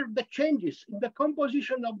here the changes in the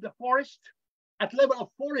composition of the forest at level of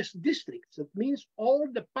forest districts. That means all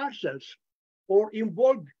the parcels are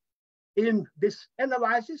involved in this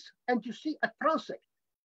analysis, and you see a transect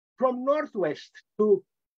from northwest to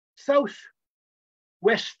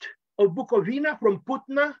southwest of Bucovina, from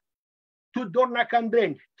Putna to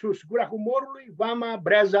Dornacandreni, through Gurahumorului, Vama,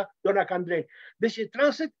 Breza, Dornacandreni. This is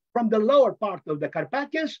transit from the lower part of the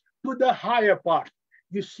Carpathians to the higher part.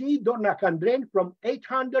 You see Dornacandreni from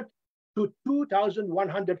 800 to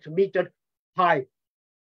 2,100 meters high.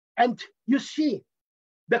 And you see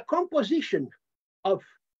the composition of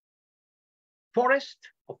forest,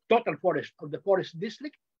 of total forest of the forest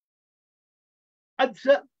district at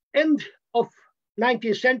the end of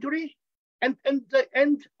 19th century and the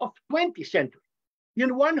end of 20th century.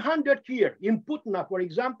 In 100 years, in Putna, for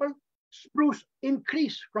example, spruce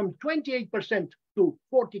increased from 28% to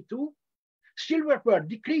 42%, silver fir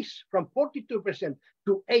decreased from 42%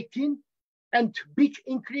 to 18%, and beech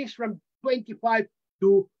increased from 25%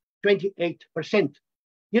 to 28%.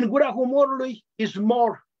 In Gurahumorului is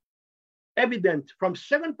more evident, from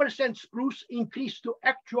 7% spruce increased to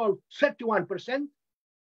actual 31%,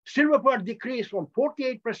 silver fir decreased from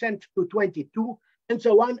 48% to 22%, and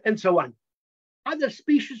so on and so on. Other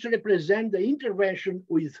species represent the intervention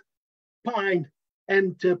with pine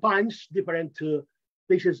and pines, different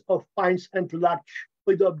species of pines and larch,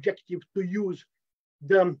 with the objective to use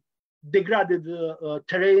the degraded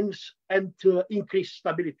terrains and increase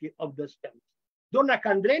stability of the stems.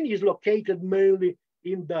 Dornacandreni is located mainly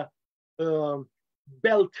in the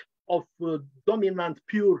belt of dominant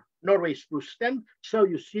pure Norway spruce stem, so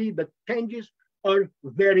you see the changes are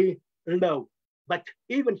very low. But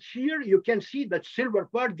even here, you can see that silver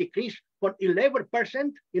fir decreased from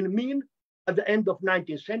 11% in mean at the end of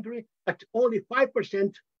 19th century, at only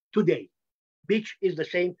 5% today. Beech is the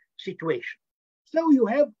same situation. So you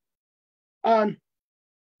have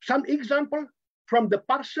some example from the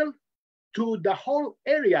parcel to the whole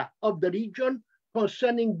area of the region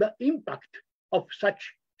concerning the impact of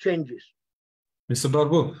such changes. Mr.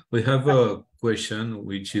 Barbu, we have a question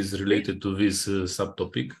which is related to this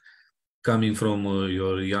subtopic, coming from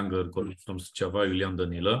your younger colleague from Suceava, Iulian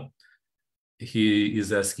Danilă. He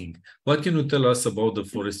is asking, what can you tell us about the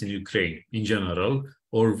forest in Ukraine in general,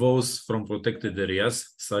 or those from protected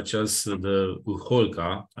areas, such as the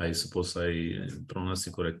Uholka, I suppose I pronounced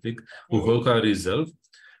it correctly, Uholka Reserve,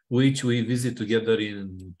 which we visited together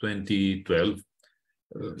in 2012.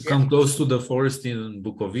 Come close to the forest in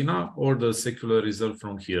Bucovina or the secular reserve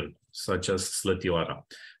from here, such as Slătioara,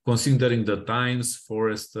 considering the times,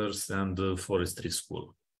 foresters, and the forestry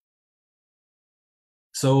school.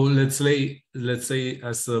 So let's say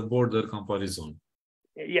as a border comparison.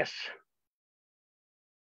 Yes.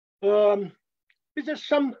 There's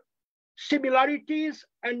some similarities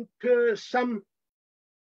and some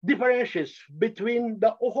differences between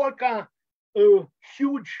the Uholka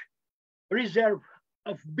huge reserve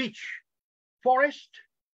of beech forest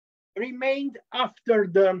remained after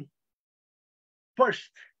the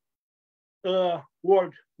First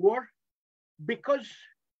World War, because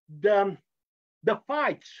the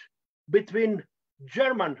fights between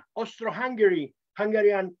German,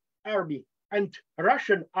 Hungarian army and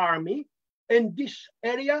Russian army in this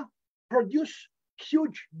area produced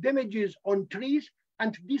huge damages on trees,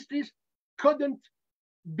 and these trees couldn't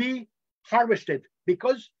be harvested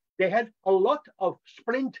because they had a lot of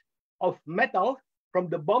splint of metal from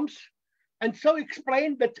the bombs, and so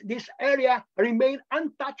explained that this area remained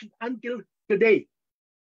untouched until today.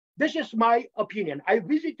 This is my opinion. I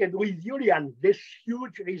visited with Julian this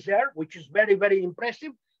huge reserve, which is very, very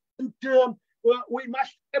impressive, and we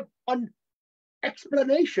must have an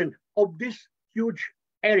explanation of this huge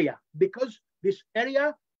area, because this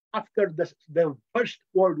area after the First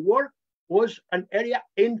World War was an area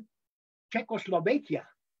in Czechoslovakia.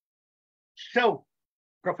 So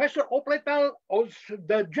Professor Opletal was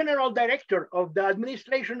the general director of the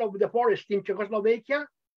administration of the forest in Czechoslovakia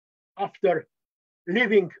after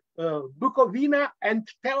leaving Bucovina, and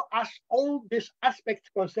tell us all these aspects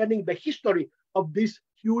concerning the history of this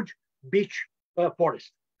huge beech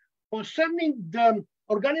forest. Concerning the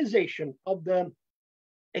organization of the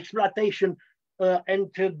exploitation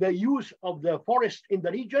and the use of the forest in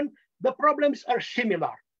the region, the problems are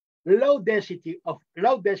similar. Low density of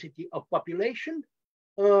population,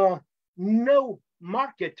 no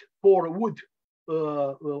market for wood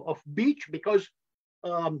of beech, because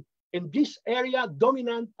in this area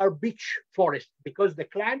dominant are beech forests, because the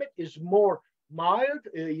climate is more mild,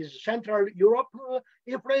 is Central Europe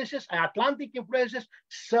influences and Atlantic influences,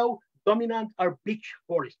 so dominant are beech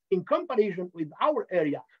forests. In comparison with our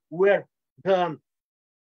area, where the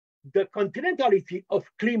continentality of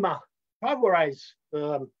climate favorize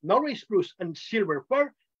Norway spruce and silver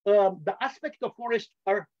fir, the aspect of forest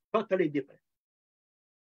are totally different.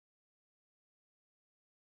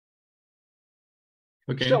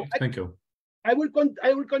 Okay, so thank you. I will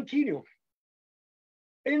continue.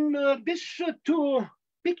 In this two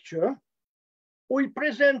picture, we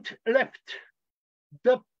present left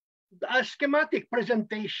a schematic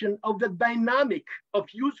presentation of the dynamic of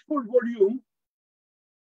useful volume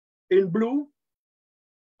in blue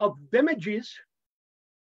of damages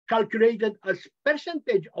calculated as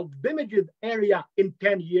percentage of damaged area in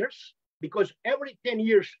 10 years, because every 10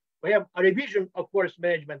 years we have a revision of forest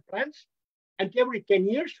management plans, and every 10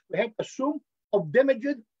 years we have a sum of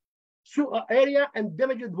damaged area and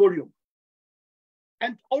damaged volume.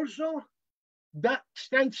 And also the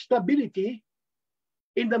stand stability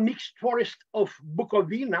in the mixed forest of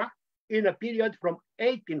Bucovina in a period from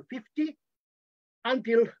 1850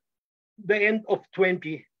 until the end of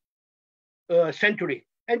 20th century.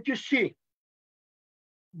 And you see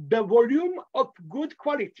the volume of good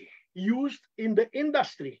quality used in the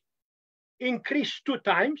industry increased 2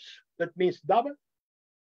 times, that means double.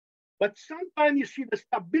 But sometimes you see the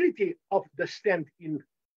stability of the stand in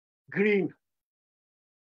green,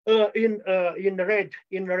 in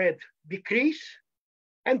red decrease,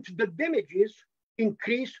 and the damages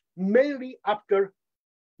increase mainly after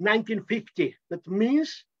 1950. That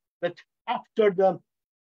means that after the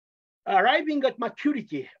arriving at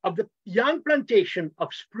maturity of the young plantation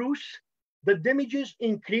of spruce, the damages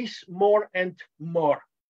increase more and more.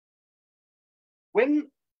 When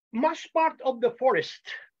much part of the forest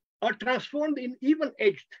are transformed in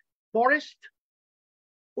even-edged forest,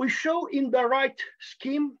 we show in the right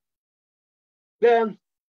scheme the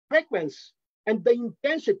frequency and the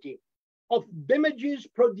intensity of damages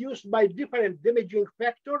produced by different damaging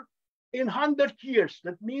factor in 100 years.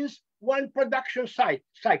 That means one production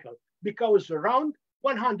cycle, because around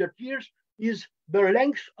 100 years is the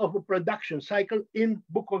length of a production cycle in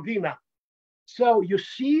Bucovina. So you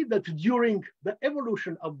see that during the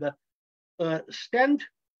evolution of the stand,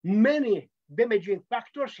 many damaging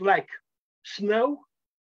factors like snow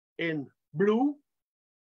in blue,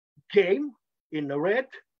 game in red,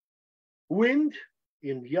 wind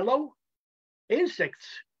in yellow, insects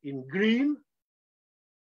in green,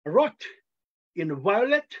 rot in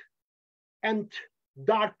violet, and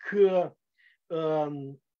dark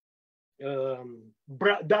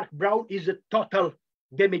brown is the total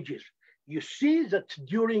damages. You see that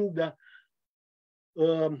during the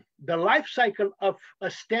life cycle of a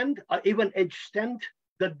stand, even edge stand,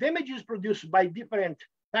 the damages produced by different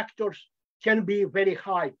factors can be very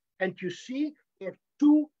high. And you see there are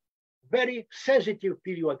 2 very sensitive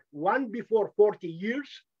periods, one before 40 years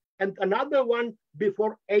and another one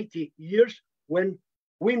before 80 years, when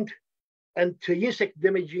wind and insect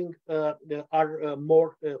damaging are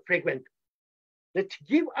more frequent. That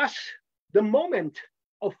give us the moment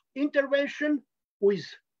of intervention with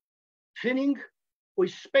thinning,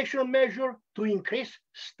 with special measure to increase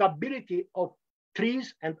stability of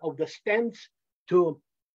trees and of the stands to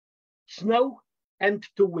snow and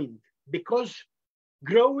to wind. Because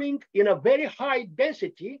growing in a very high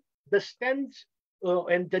density, the stands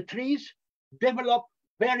and the trees develop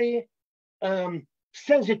very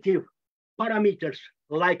sensitive parameters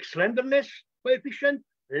like slenderness coefficient,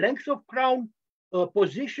 length of crown,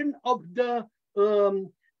 position of the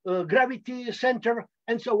gravity center,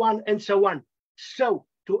 and so on and so on. So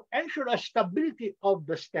to ensure a stability of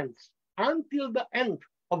the stands until the end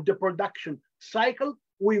of the production cycle,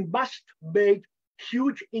 we must make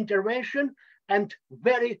huge intervention and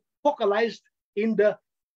very focalized in the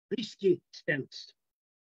risky stands.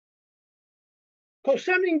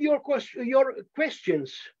 Concerning your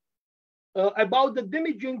questions about the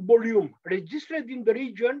damaging volume registered in the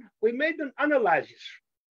region, we made an analysis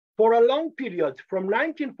for a long period from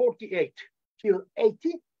 1948 till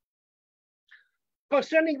 80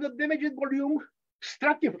 concerning the damaged volume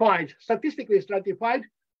statistically stratified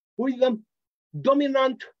with the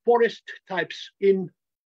dominant forest types in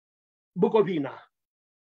Bucovina.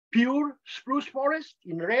 Pure spruce forest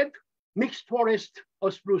in red, mixed forest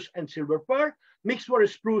of spruce and silver fir, mixed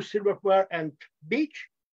forest spruce, silver fir, and beech,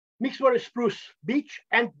 mixed forest spruce, beech,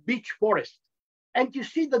 and beech forest. And you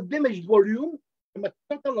see the damaged volume from a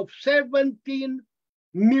total of 17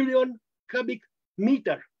 million cubic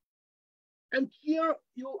meter. And here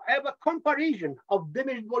you have a comparison of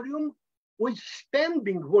damaged volume with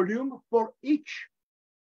standing volume for each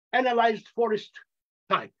analyzed forest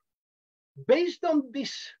type. Based on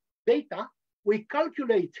this data, we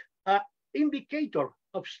calculate an indicator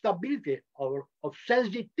of stability or of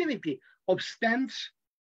sensitivity of stands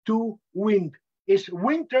to wind. Is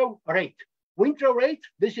wind throw rate. Wind throw rate,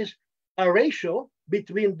 this is a ratio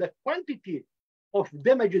between the quantity of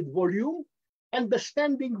damaged volume and the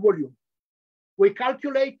standing volume. We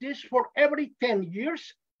calculate this for every 10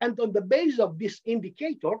 years, and on the basis of this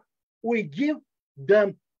indicator, we give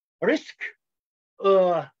the risk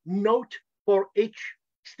note for each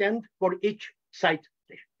stand, for each site.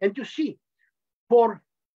 And you see, for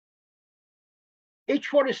each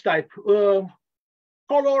forest type,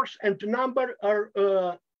 colors and number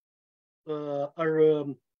are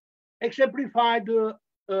exemplified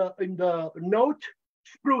in the note.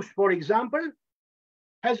 Spruce, for example,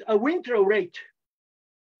 has a wind throw rate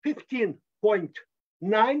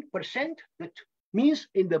 15.9%. That means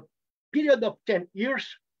in the period of 10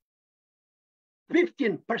 years,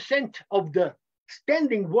 15% of the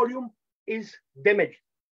standing volume is damaged.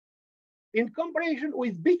 In comparison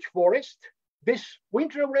with beech forest, this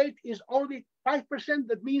wind throw rate is only 5%.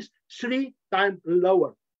 That means 3 times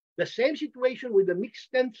lower. The same situation with the mixed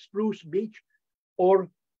stand spruce beech or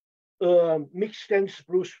mixed stand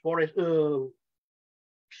spruce forest,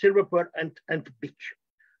 silver fir, and beech.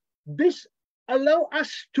 This allows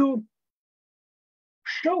us to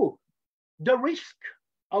show the risk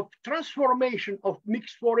of transformation of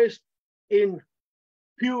mixed forest in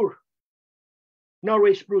pure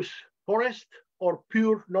Norway spruce forest or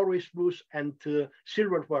pure Norway spruce and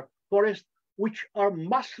silver fir forest, which are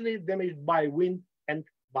mostly damaged by wind and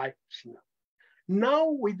by snow. Now,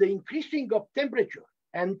 with the increasing of temperature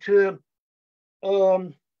and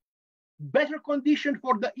better condition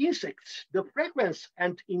for the insects, the frequency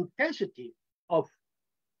and intensity of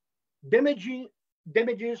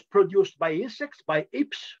damages produced by insects, by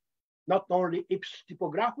Ips, not only Ips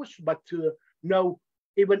typographus, but now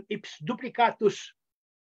even Ips duplicatus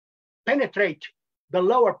penetrate the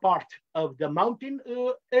lower part of the mountain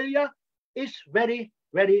area, is very,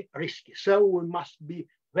 very risky. So we must be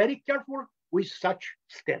very careful with such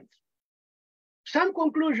stands. Some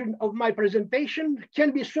conclusion of my presentation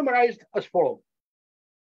can be summarized as follows.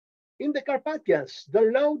 In the Carpathians, the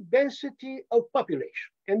low density of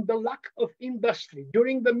population and the lack of industry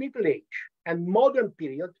during the Middle Age and modern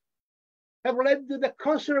period have led to the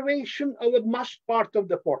conservation of the most part of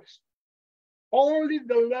the forest. Only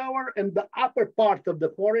the lower and the upper part of the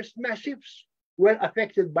forest massifs were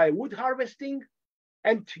affected by wood harvesting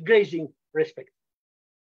and grazing respectively.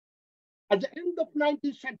 At the end of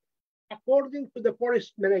 19th century, according to the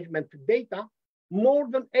forest management data, more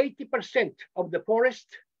than 80% of the forest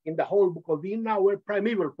in the whole Bucovina were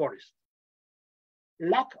primeval forests.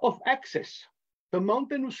 Lack of access to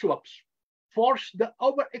mountainous slopes forced the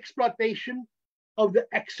overexploitation of the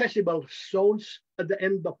accessible zones at the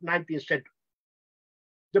end of 19th century.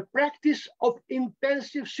 The practice of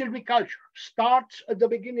intensive silviculture starts at the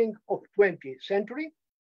beginning of 20th century,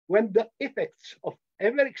 when the effects of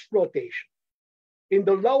overexploitation in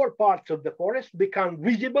the lower parts of the forest become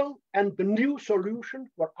visible and the new solution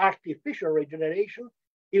for artificial regeneration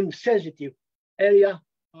in sensitive area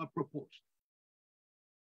are proposed.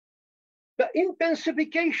 The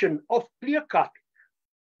intensification of clear cutting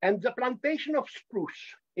and the plantation of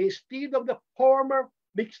spruce instead of the former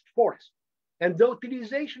mixed forest and the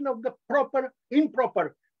utilization of the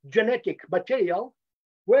improper genetic material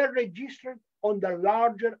were registered on the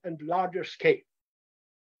larger and larger scale.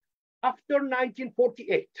 After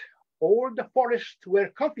 1948, all the forests were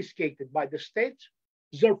confiscated by the state.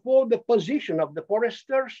 Therefore, the position of the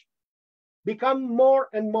foresters become more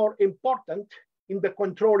and more important in the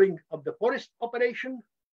controlling of the forest operation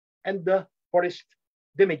and the forest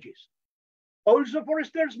damages. Also,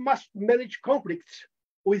 foresters must manage conflicts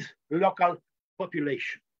with local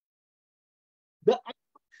population. The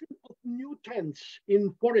adoption of new trends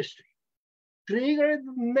in forestry triggered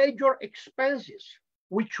major expenses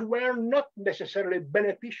which were not necessarily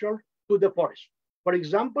beneficial to the forest. For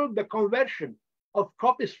example, the conversion of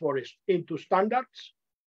coppice forest into standards,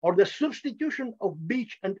 or the substitution of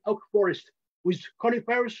beech and oak forest with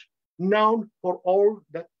conifers known for all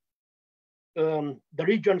the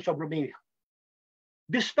regions of Romania.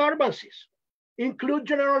 Disturbances include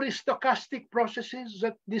generally stochastic processes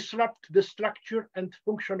that disrupt the structure and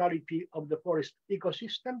functionality of the forest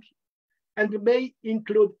ecosystems, and may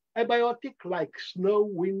include abiotic like snow,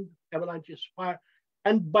 wind, avalanches, fire,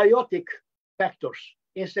 and biotic factors,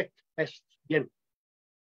 insect, pests, game.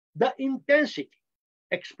 The intensity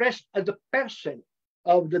expressed as a percent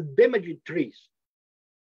of the damaged trees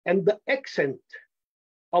and the extent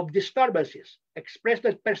of disturbances expressed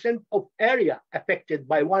as percent of area affected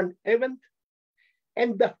by one event,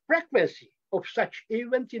 and the frequency of such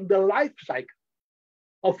events in the life cycle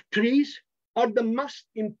of trees are the most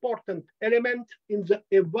important element in the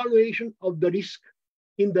evaluation of the risk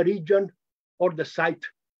in the region or the site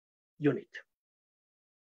unit.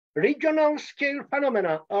 Regional scale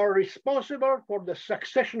phenomena are responsible for the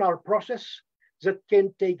successional process that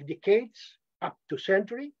can take decades up to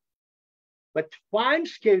century, but fine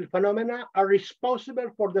scale phenomena are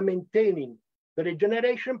responsible for the maintaining the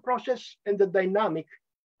regeneration process and the dynamic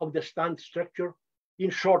of the stand structure in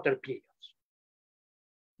shorter periods.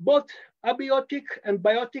 Both abiotic and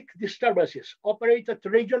biotic disturbances operate at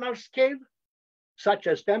regional scale, such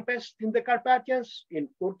as tempests in the Carpathians in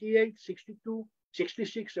 48, 62,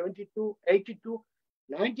 66, 72, 82,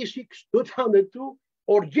 96, 2002,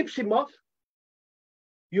 or gypsy moth.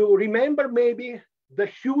 You remember maybe the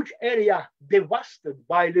huge area devastated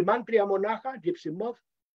by Limantria monaca, gypsy moth,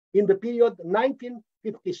 in the period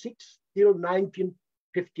 1956 till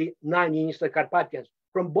 1959 in the Carpathians,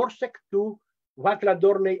 from Borsec to Vatra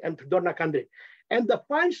Dornei and Dorna Candrei. And the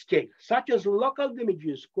fine scale, such as local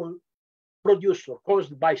damages produced or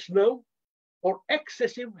caused by snow or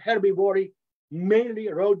excessive herbivory, mainly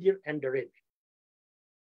roe deer and the red.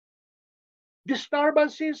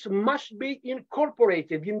 Disturbances must be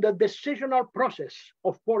incorporated in the decisional process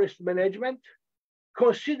of forest management,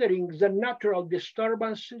 considering the natural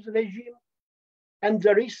disturbances regime and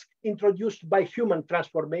the risk introduced by human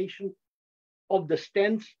transformation of the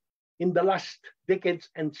stands in the last decades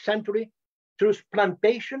and century through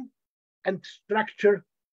plantation and structure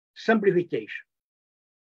simplification.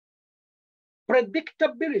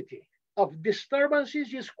 Predictability of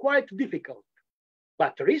disturbances is quite difficult,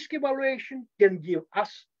 but risk evaluation can give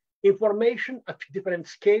us information at different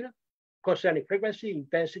scale concerning frequency,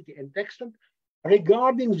 intensity, and extent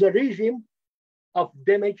regarding the regime of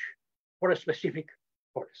damage for a specific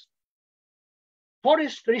forest.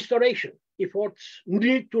 Forest restoration efforts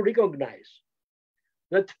need to recognize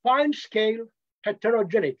that fine scale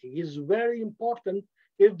heterogeneity is very important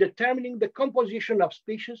in determining the composition of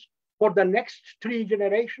species for the next tree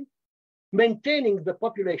generation, maintaining the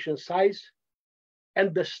population size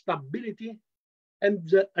and the stability and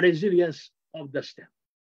the resilience of the stem.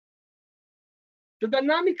 The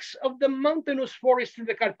dynamics of the mountainous forest in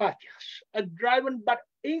the Carpathians are driven by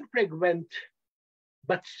infrequent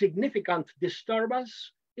but significant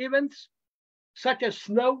disturbance events such as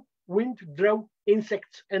snow, wind, drought,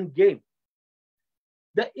 insects, and game.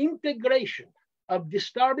 The integration of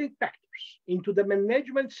disturbing factors into the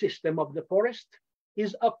management system of the forest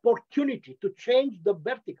is an opportunity to change the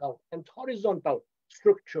vertical and horizontal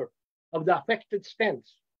structure of the affected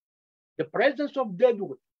stands. The presence of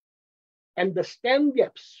deadwood and the stand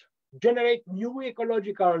gaps generate new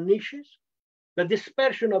ecological niches. The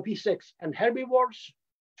dispersion of insects and herbivores,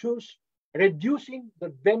 thus reducing the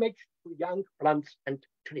damage to young plants and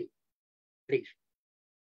trees.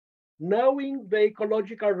 Knowing the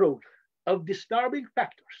ecological role of disturbing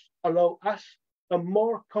factors allow us a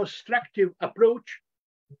more constructive approach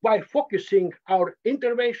by focusing our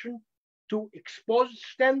intervention to exposed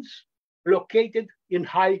stands located in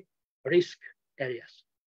high-risk areas.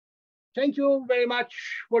 Thank you very much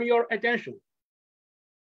for your attention.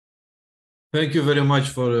 Thank you very much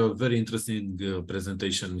for a very interesting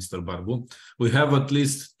presentation, Mr. Barbu. We have at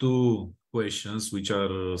least two questions which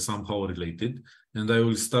are somehow related, and I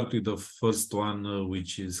will start with the first one,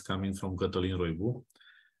 which is coming from Cătălin Roibu.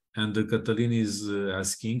 And Cătălin is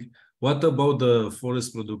asking, what about the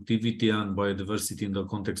forest productivity and biodiversity in the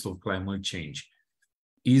context of climate change?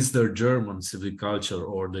 Is the German silviculture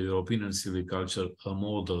or the European silviculture a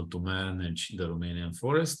model to manage the Romanian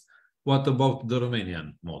forest? What about the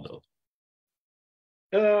Romanian model?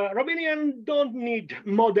 Romanians don't need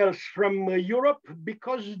models from Europe,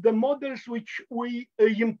 because the models which we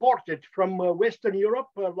imported from Western Europe,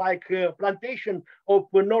 like plantation of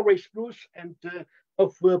Norway spruce and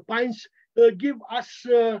of pines, give us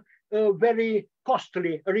a very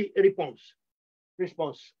costly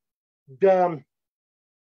response. The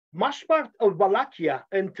much part of Wallachia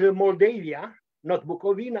and Moldavia, not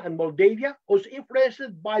Bucovina and Moldavia, was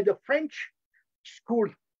influenced by the French school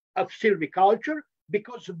of silviculture,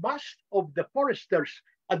 because most of the foresters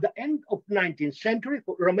at the end of 19th century,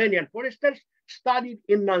 Romanian foresters, studied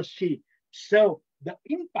in Nancy. So the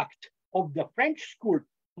impact of the French school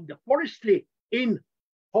of the forestry in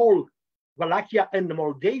whole Wallachia and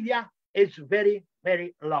Moldavia is very,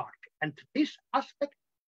 very large. And this aspect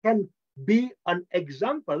can be an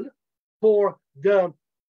example for the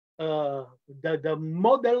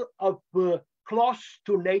model of close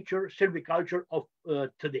to nature silviculture of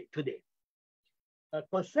today.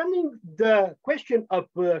 Concerning the question of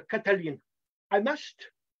Catalin, I must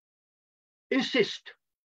insist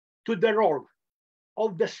to the role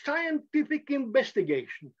of the scientific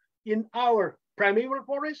investigation in our primeval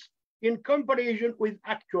forest in comparison with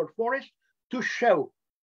actual forest, to show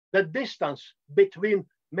the distance between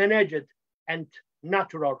managed and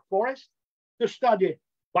natural forest, to study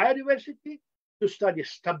biodiversity, to study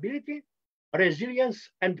stability, resilience,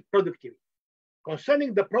 and productivity.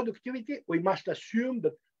 Concerning the productivity, we must assume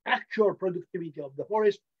that actual productivity of the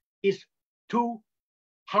forest is too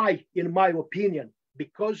high, in my opinion,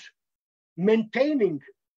 because maintaining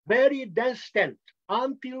very dense stand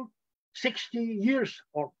until 60 years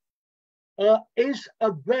or is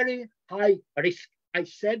a very high risk. I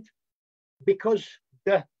said, because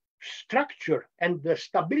the structure and the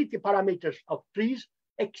stability parameters of trees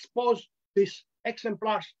expose these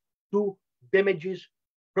exemplars to damages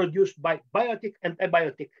produced by biotic and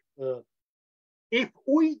abiotic. If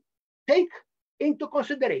we take into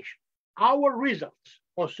consideration our results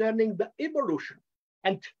concerning the evolution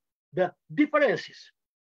and the differences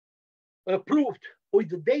proved with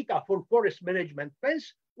the data for forest management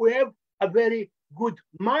plans, we have a very good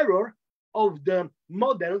mirror of the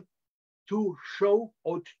model to show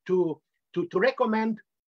or to recommend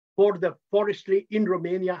for the forestry in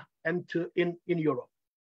Romania and in Europe.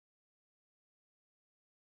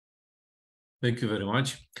 Thank you very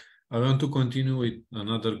much. I want to continue with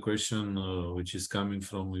another question, which is coming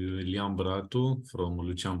from Iulian Bratu from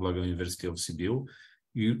Lucian Blaga University of Sibiu.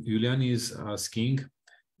 Iulian is asking,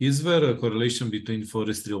 is there a correlation between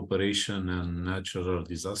forestry operation and natural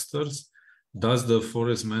disasters? Does the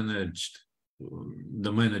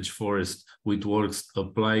managed forest with works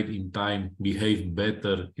applied in time behave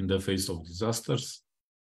better in the face of disasters?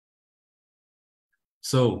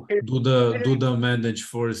 So do the managed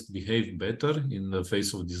forest behave better in the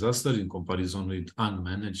face of disaster in comparison with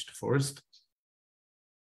unmanaged forest?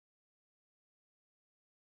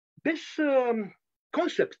 This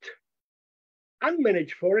concept,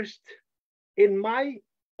 unmanaged forest, in my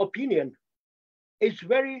opinion, is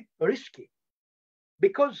very risky,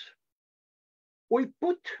 because we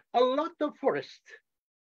put a lot of forest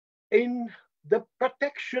in the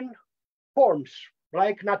protection forms,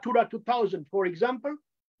 like Natura 2000, for example,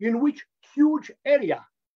 in which huge area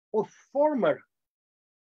of former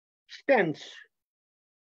stands,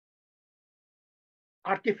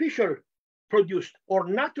 artificial produced or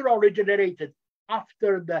natural regenerated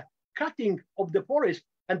after the cutting of the forest,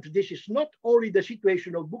 and this is not only the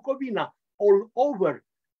situation of Bucovina, all over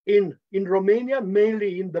in Romania,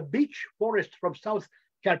 mainly in the beech forest from South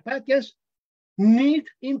Carpathians, need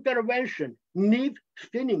intervention, need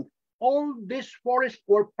thinning. All these forests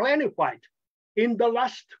were planified in the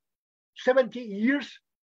last 70 years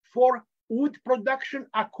for wood production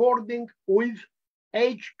according with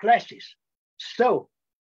age classes. So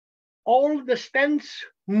all the stands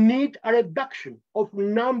need a reduction of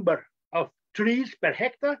number of trees per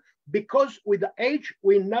hectare, because with the age,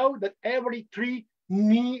 we know that every tree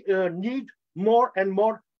need more and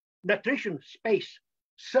more nutrition space.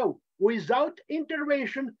 So without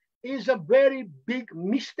intervention is a very big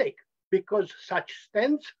mistake, because such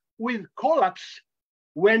stands will collapse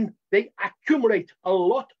when they accumulate a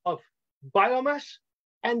lot of biomass,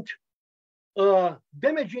 and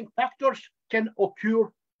damaging factors can occur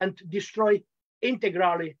and destroy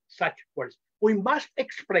integrally such forests. We must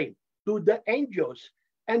explain to the NGOs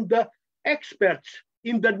and the experts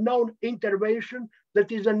in the non-intervention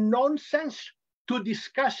that is a nonsense to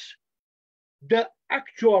discuss the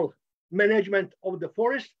actual management of the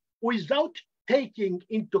forest without taking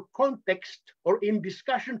into context or in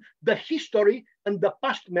discussion the history and the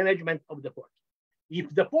past management of the forest. If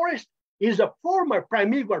the forest is a former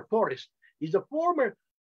primeval forest is a former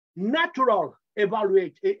natural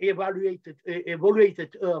evaluated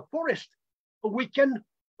forest, we can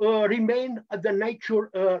remain at the nature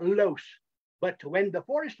laws. But when the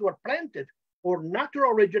forests were planted or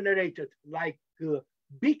natural regenerated, like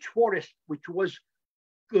beech forest, which was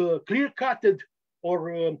clear-cutted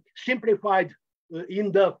or simplified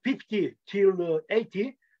in the 50 till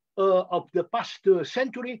 80 of the past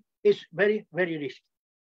century, is very, very risky.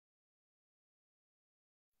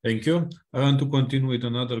 Thank you. I want to continue with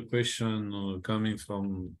another question coming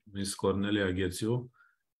from Ms. Cornelia Ghețiu.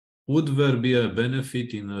 Would there be a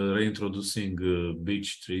benefit in reintroducing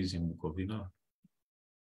beech trees in Bucovina?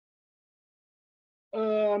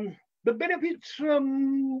 The benefits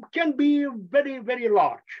can be very, very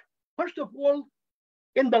large. First of all,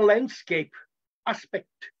 in the landscape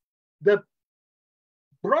aspect, the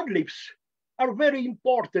broadleaves are very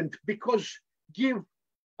important because give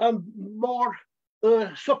a more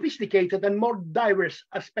sophisticated and more diverse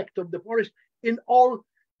aspect of the forest in all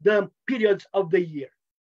the periods of the year.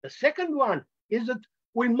 The second one is that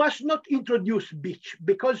we must not introduce beech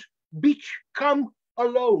because beech come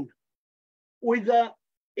alone with the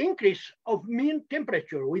increase of mean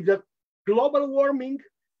temperature, with the global warming.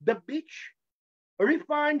 The beech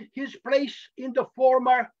refined his place in the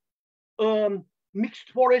former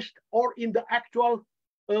mixed forest or in the actual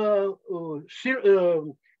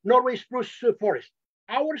Norway spruce forest.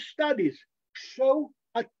 Our studies show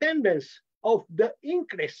a tendency of the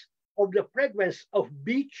increase of the fragrance of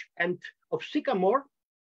beech and of sycamore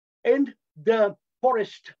in the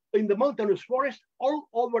forest, in the mountainous forest, all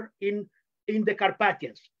over in the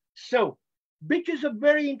Carpathians. So beech is a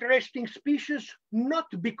very interesting species, not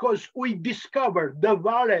because we discover the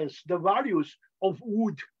values of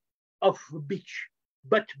wood of beech,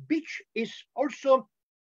 but beech is also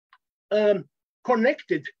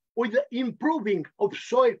connected with the improving of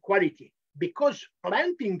soil quality, because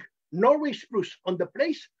planting Norway spruce on the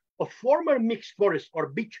place of former mixed forest or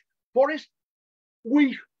beech forest,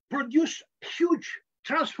 we produce huge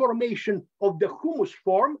transformation of the humus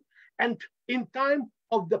form and in time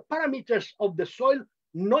of the parameters of the soil,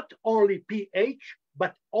 not only pH,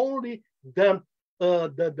 but only the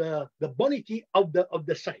bonity of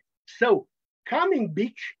the site. So coming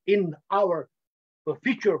beech in our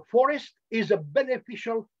future forest is a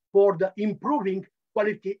beneficial for the improving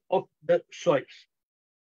quality of the soils.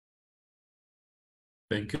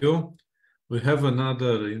 Thank you. We have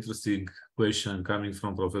another interesting question coming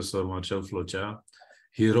from Professor Marcel Flocea.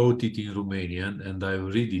 He wrote it in Romanian, and I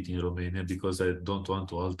will read it in Romanian because I don't want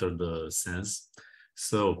to alter the sense.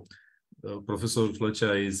 So, Professor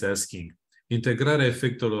Flocea is asking, integrarea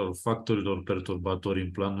efectelor factorilor perturbatori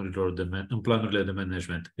în planurile de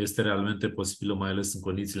management este realmente posibilă, mai ales în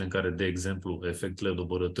condițiile în care, de exemplu, efectele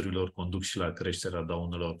doborăturilor conduc și la creșterea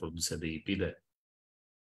daunelor produse de ipide?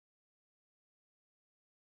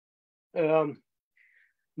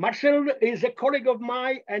 Marcel is a colleague of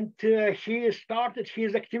mine, and he started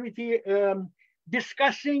his activity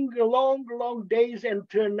discussing long days and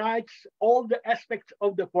nights, all the aspects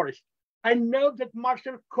of the forest. I know that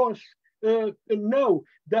Marcel know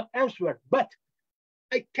the answer, but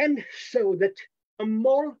I can show that a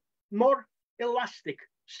more elastic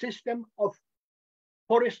system of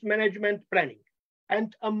forest management planning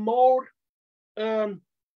and a more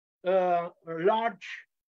large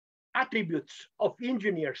attributes of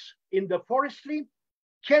engineers in the forestry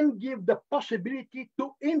can give the possibility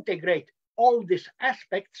to integrate all these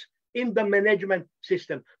aspects in the management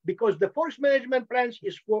system, because the forest management plans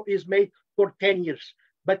is made for 10 years.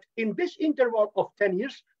 But in this interval of 10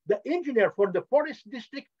 years, the engineer for the forest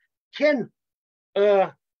district can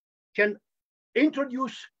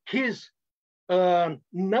introduce his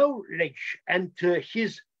knowledge and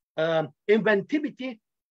his inventivity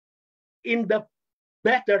in the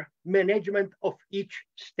better management of each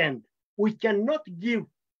stand. We cannot give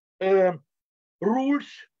rules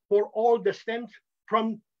for all the stands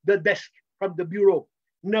from the desk, from the bureau.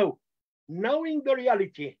 No, knowing the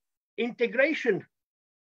reality, integration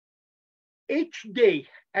each day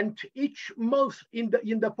and each month in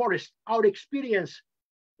the forest, our experience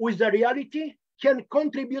with the reality can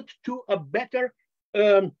contribute to a better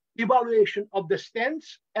evaluation of the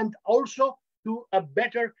stands and also to a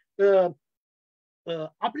better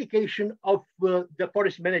application of the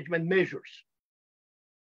forest management measures.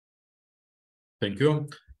 Thank you.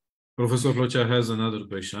 Professor Flocea has another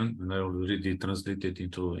question, and I will read it translated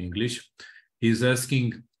into English. He's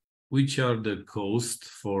asking, which are the costs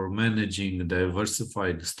for managing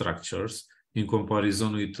diversified structures in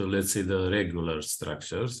comparison with, let's say, the regular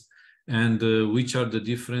structures? And which are the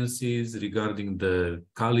differences regarding the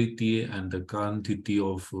quality and the quantity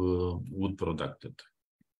of wood produced?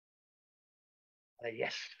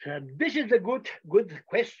 Yes, this is a good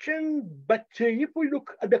question. But if we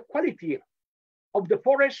look at the quality of the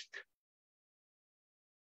forest,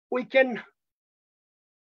 we can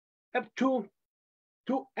have two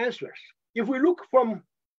answers. If we look from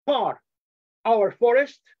far, our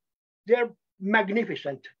forests, they're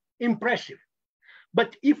magnificent, impressive.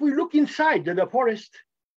 But if we look inside the forest,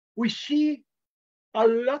 we see a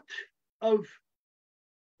lot of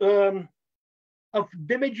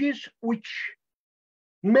damages which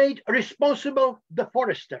made responsible the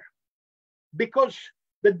forester, because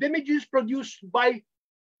the damages produced by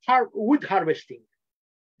wood harvesting,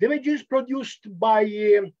 damages produced by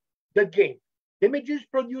the game, damages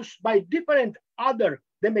produced by different other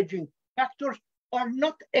damaging factors are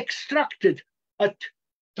not extracted at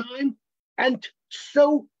time, and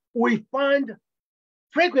so we find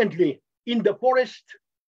frequently in the forest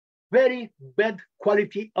very bad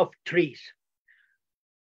quality of trees.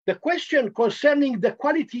 The question concerning the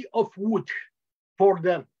quality of wood for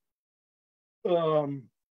the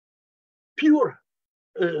pure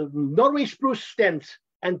Norway spruce stands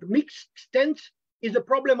and mixed stands is a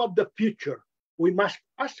problem of the future. We must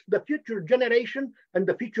ask the future generation and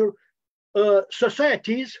the future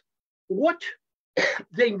societies what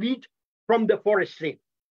they need from the forestry,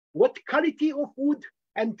 what quality of wood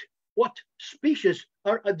and what species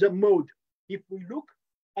are at the mode. If we look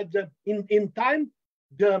at the in time,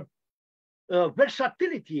 the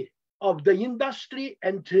versatility of the industry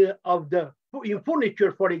and of the in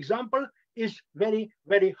furniture, for example, is very,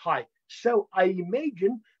 very high. So I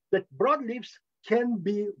imagine that broadleaves can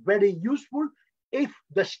be very useful if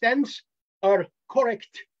the stands are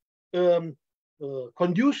correct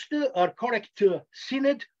conduced, are correct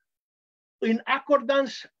synod in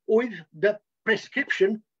accordance with the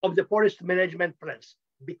prescription of the forest management plans,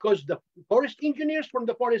 because the forest engineers from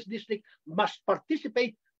the forest district must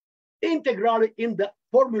participate integrally in the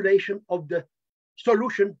formulation of the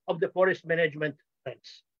solution of the forest management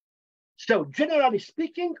plans. So generally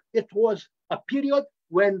speaking, it was a period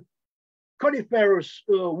when coniferous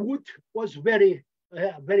wood was very,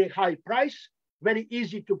 very high price, very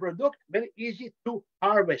easy to produce, very easy to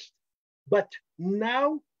harvest. But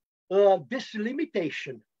now this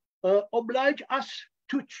limitation oblige us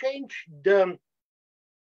to change the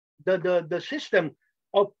system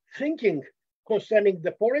of thinking concerning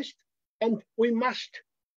the forest, and we must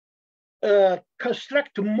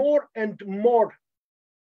construct more and more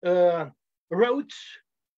roads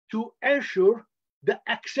to ensure the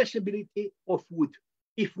accessibility of wood.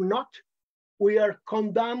 If not, we are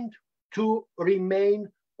condemned to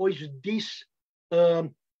remain with this,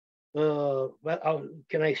 can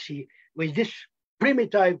I see, with this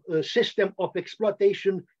primitive system of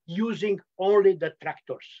exploitation using only the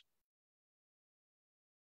tractors.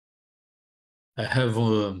 I have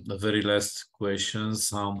a very last question,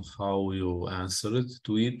 somehow you answered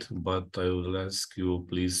to it, but I will ask you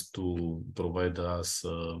please to provide us,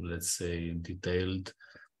 let's say, detailed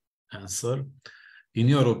answer. In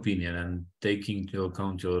your opinion, and taking into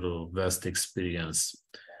account your vast experience,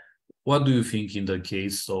 what do you think in the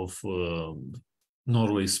case of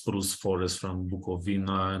Norway spruce forest from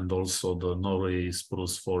Bucovina and also the Norway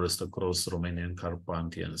spruce forest across Romanian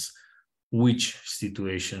Carpathians? Which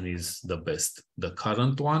situation is the best? The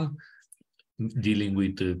current one, dealing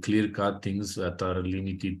with clear cuttings that are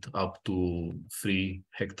limited up to 3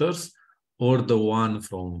 hectares, or the one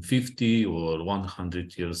from 50 or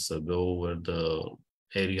 100 years ago where the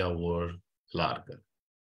area were larger?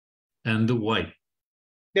 And why?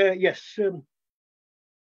 Yes,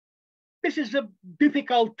 this is a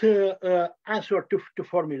difficult answer to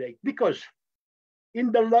formulate, because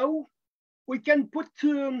in the law, we can put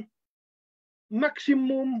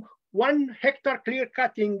maximum 1 hectare clear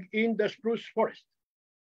cutting in the spruce forest.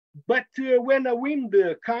 But when a wind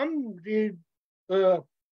comes,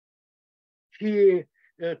 he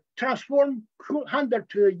transforms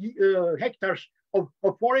 200 hectares of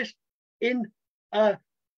forest in an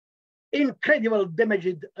incredible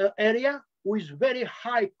damaged area with very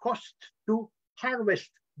high cost to harvest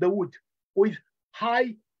the wood, with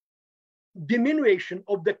high diminution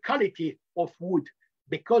of the quality of wood,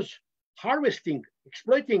 because harvesting,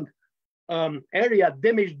 exploiting area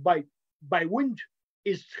damaged by wind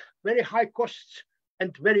is very high costs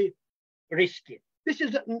and very risky. This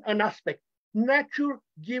is an aspect. Nature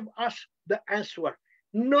give us the answer,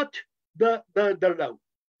 not the law.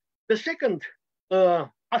 The second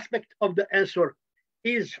aspect of the answer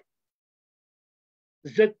is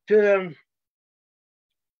that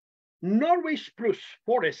Norway spruce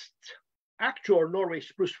forests, actual Norway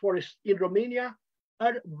spruce forests in Romania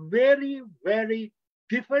are very, very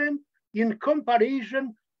different in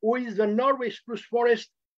comparison with the Norway spruce forest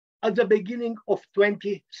at the beginning of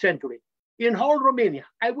 20th century. In whole Romania,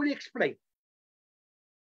 I will explain.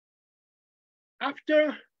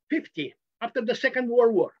 After the Second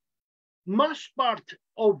World War, most part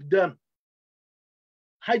of the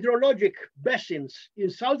hydrologic basins in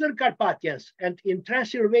Southern Carpathians and in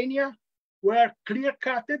Transylvania were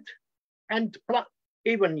clear-cutted and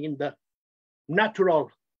even in the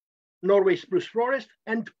natural Norway spruce forest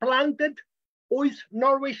and planted with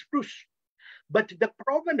Norway spruce. But the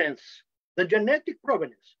provenance, the genetic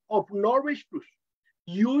provenance of Norway spruce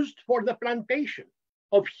used for the plantation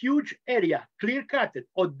of huge area clear-cutted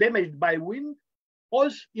or damaged by wind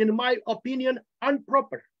was, in my opinion,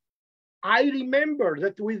 improper. I remember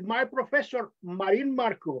that with my professor, Marin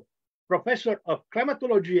Marco, professor of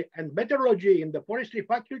climatology and meteorology in the forestry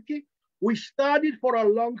faculty, we studied for a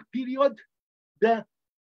long period the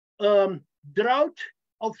drought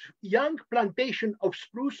of young plantation of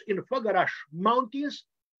spruce in Făgăraș Mountains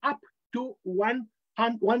up to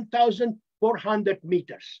 1,400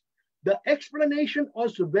 meters. The explanation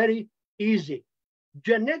was very easy.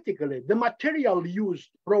 Genetically, the material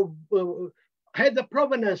used had a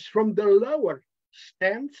provenance from the lower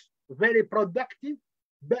stands, very productive,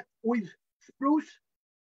 but with spruce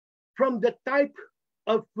from the type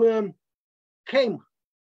of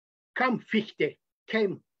Kammfichte,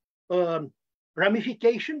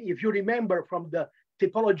 ramification, if you remember from the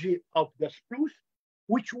typology of the spruce,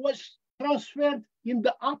 which was transferred in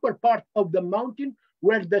the upper part of the mountain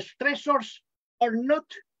where the stressors are not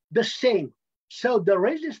the same. So the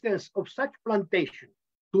resistance of such plantation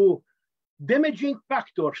to damaging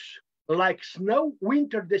factors like snow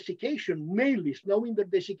winter desiccation, mainly snow winter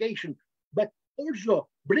desiccation, but also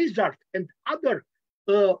blizzard and other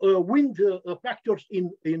wind factors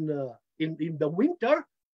in the winter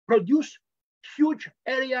produce huge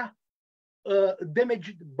area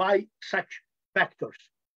damaged by such factors.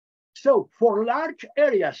 So for large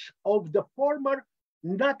areas of the former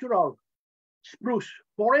natural spruce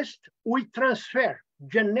forest, we transfer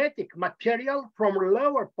genetic material from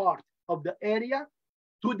lower part of the area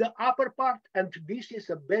to the upper part, and this is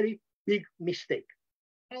a very big mistake.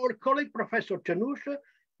 Our colleague, Professor Cernusă,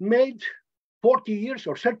 made 40 years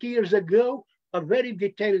or 30 years ago a very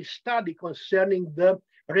detailed study concerning the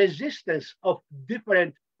resistance of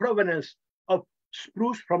different provenance of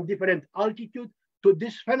spruce from different altitude to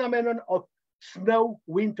this phenomenon of snow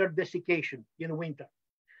winter desiccation in winter.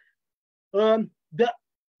 The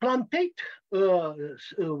planted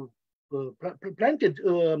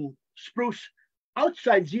spruce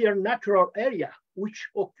outside their natural area, which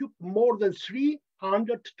occupy more than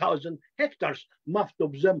 300,000 hectares, most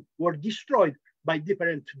of them were destroyed by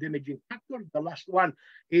different damaging factors. The last one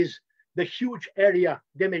is the huge area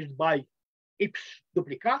damaged by Ips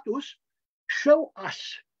duplicatus, show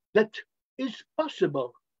us that it's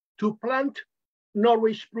possible to plant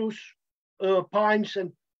Norway spruce, pines,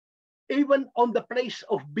 and even on the place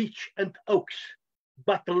of beech and oaks.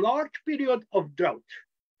 But a large period of drought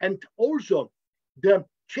and also the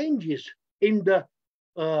changes in the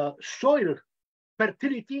soil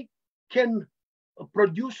fertility can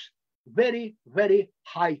produce very, very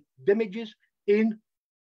high damages in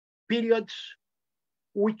periods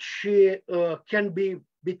which can be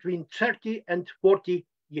between 30 and 40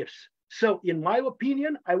 years. So in my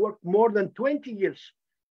opinion, I worked more than 20 years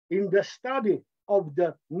in the study of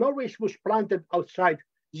the Norway spruce planted outside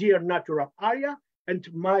their natural area. And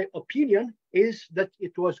my opinion is that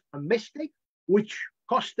it was a mistake which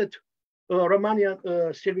costed Romanian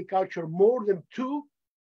silviculture more than 2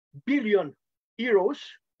 billion euros.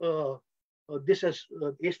 This is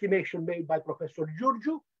the estimation made by Professor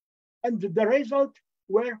Giurgiu. And the result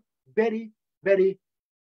were very, very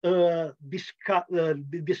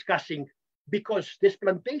discussing, because this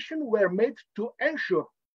plantation were made to ensure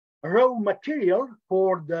raw material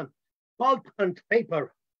for the pulp and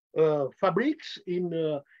paper fabrics in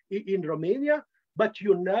Romania. But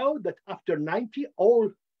you know that after 90,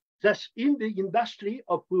 all that's in the industry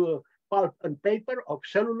of pulp and paper, of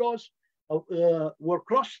cellulose, were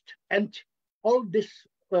closed, and all these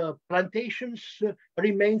plantations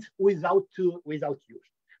remains without use.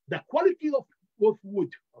 The quality of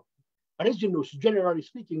wood, of resinous, generally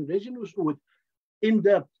speaking, resinous wood in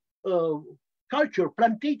the culture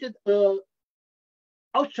planted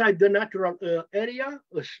outside the natural area,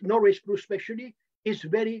 Norway spruce especially, is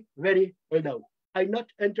very, very low. I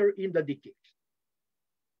not enter in the details.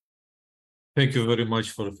 Thank you very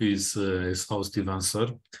much for this exhaustive answer.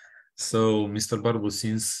 So, Mr. Barbu,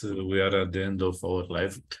 since we are at the end of our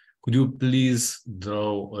live, could you please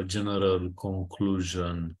draw a general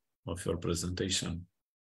conclusion of your presentation?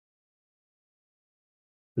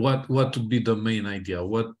 What would be the main idea?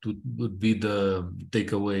 What would be the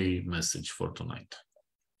takeaway message for tonight?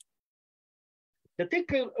 The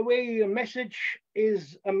takeaway message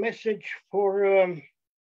is a message for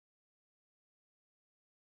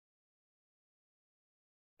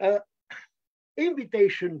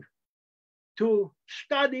invitation to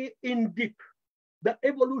study in deep the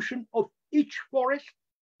evolution of each forest.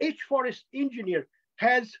 Each forest engineer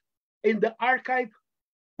has in the archive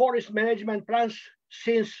forest management plans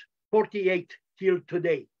since 48 till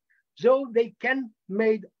today. So they can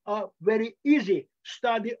make a very easy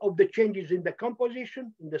study of the changes in the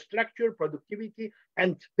composition, in the structure, productivity,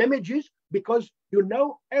 and damages, because you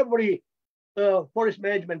know every forest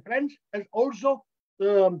management plan has also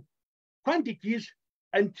quantities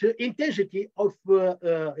and intensity of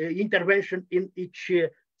intervention in each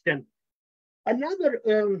stand. Another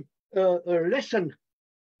lesson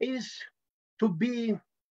is to be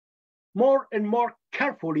more and more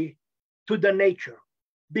carefully to the nature,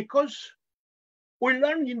 because we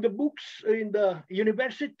learn in the books in the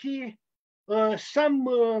university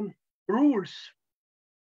some rules.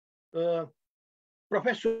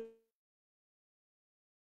 Professor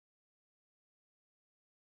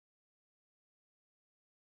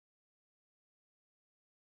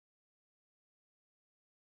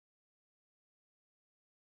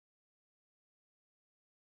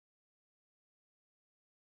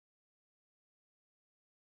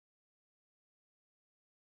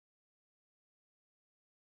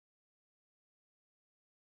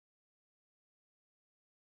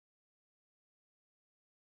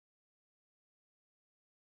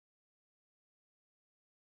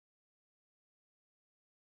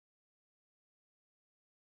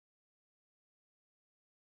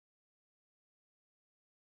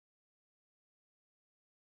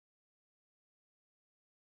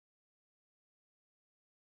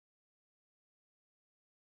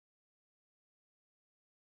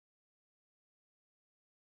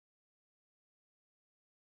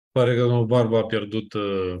Pare că domnul Barbu a pierdut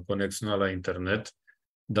conexiunea la internet,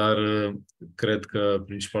 dar cred că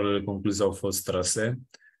principalele concluzii au fost trase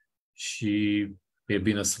și e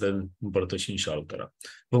bine să le împărtășim și altora.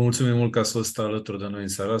 Vă mulțumim mult că ați fost alături de noi în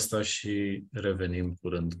seara asta și revenim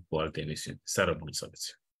curând cu alte emisiuni. Seară bună să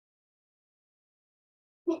aveți!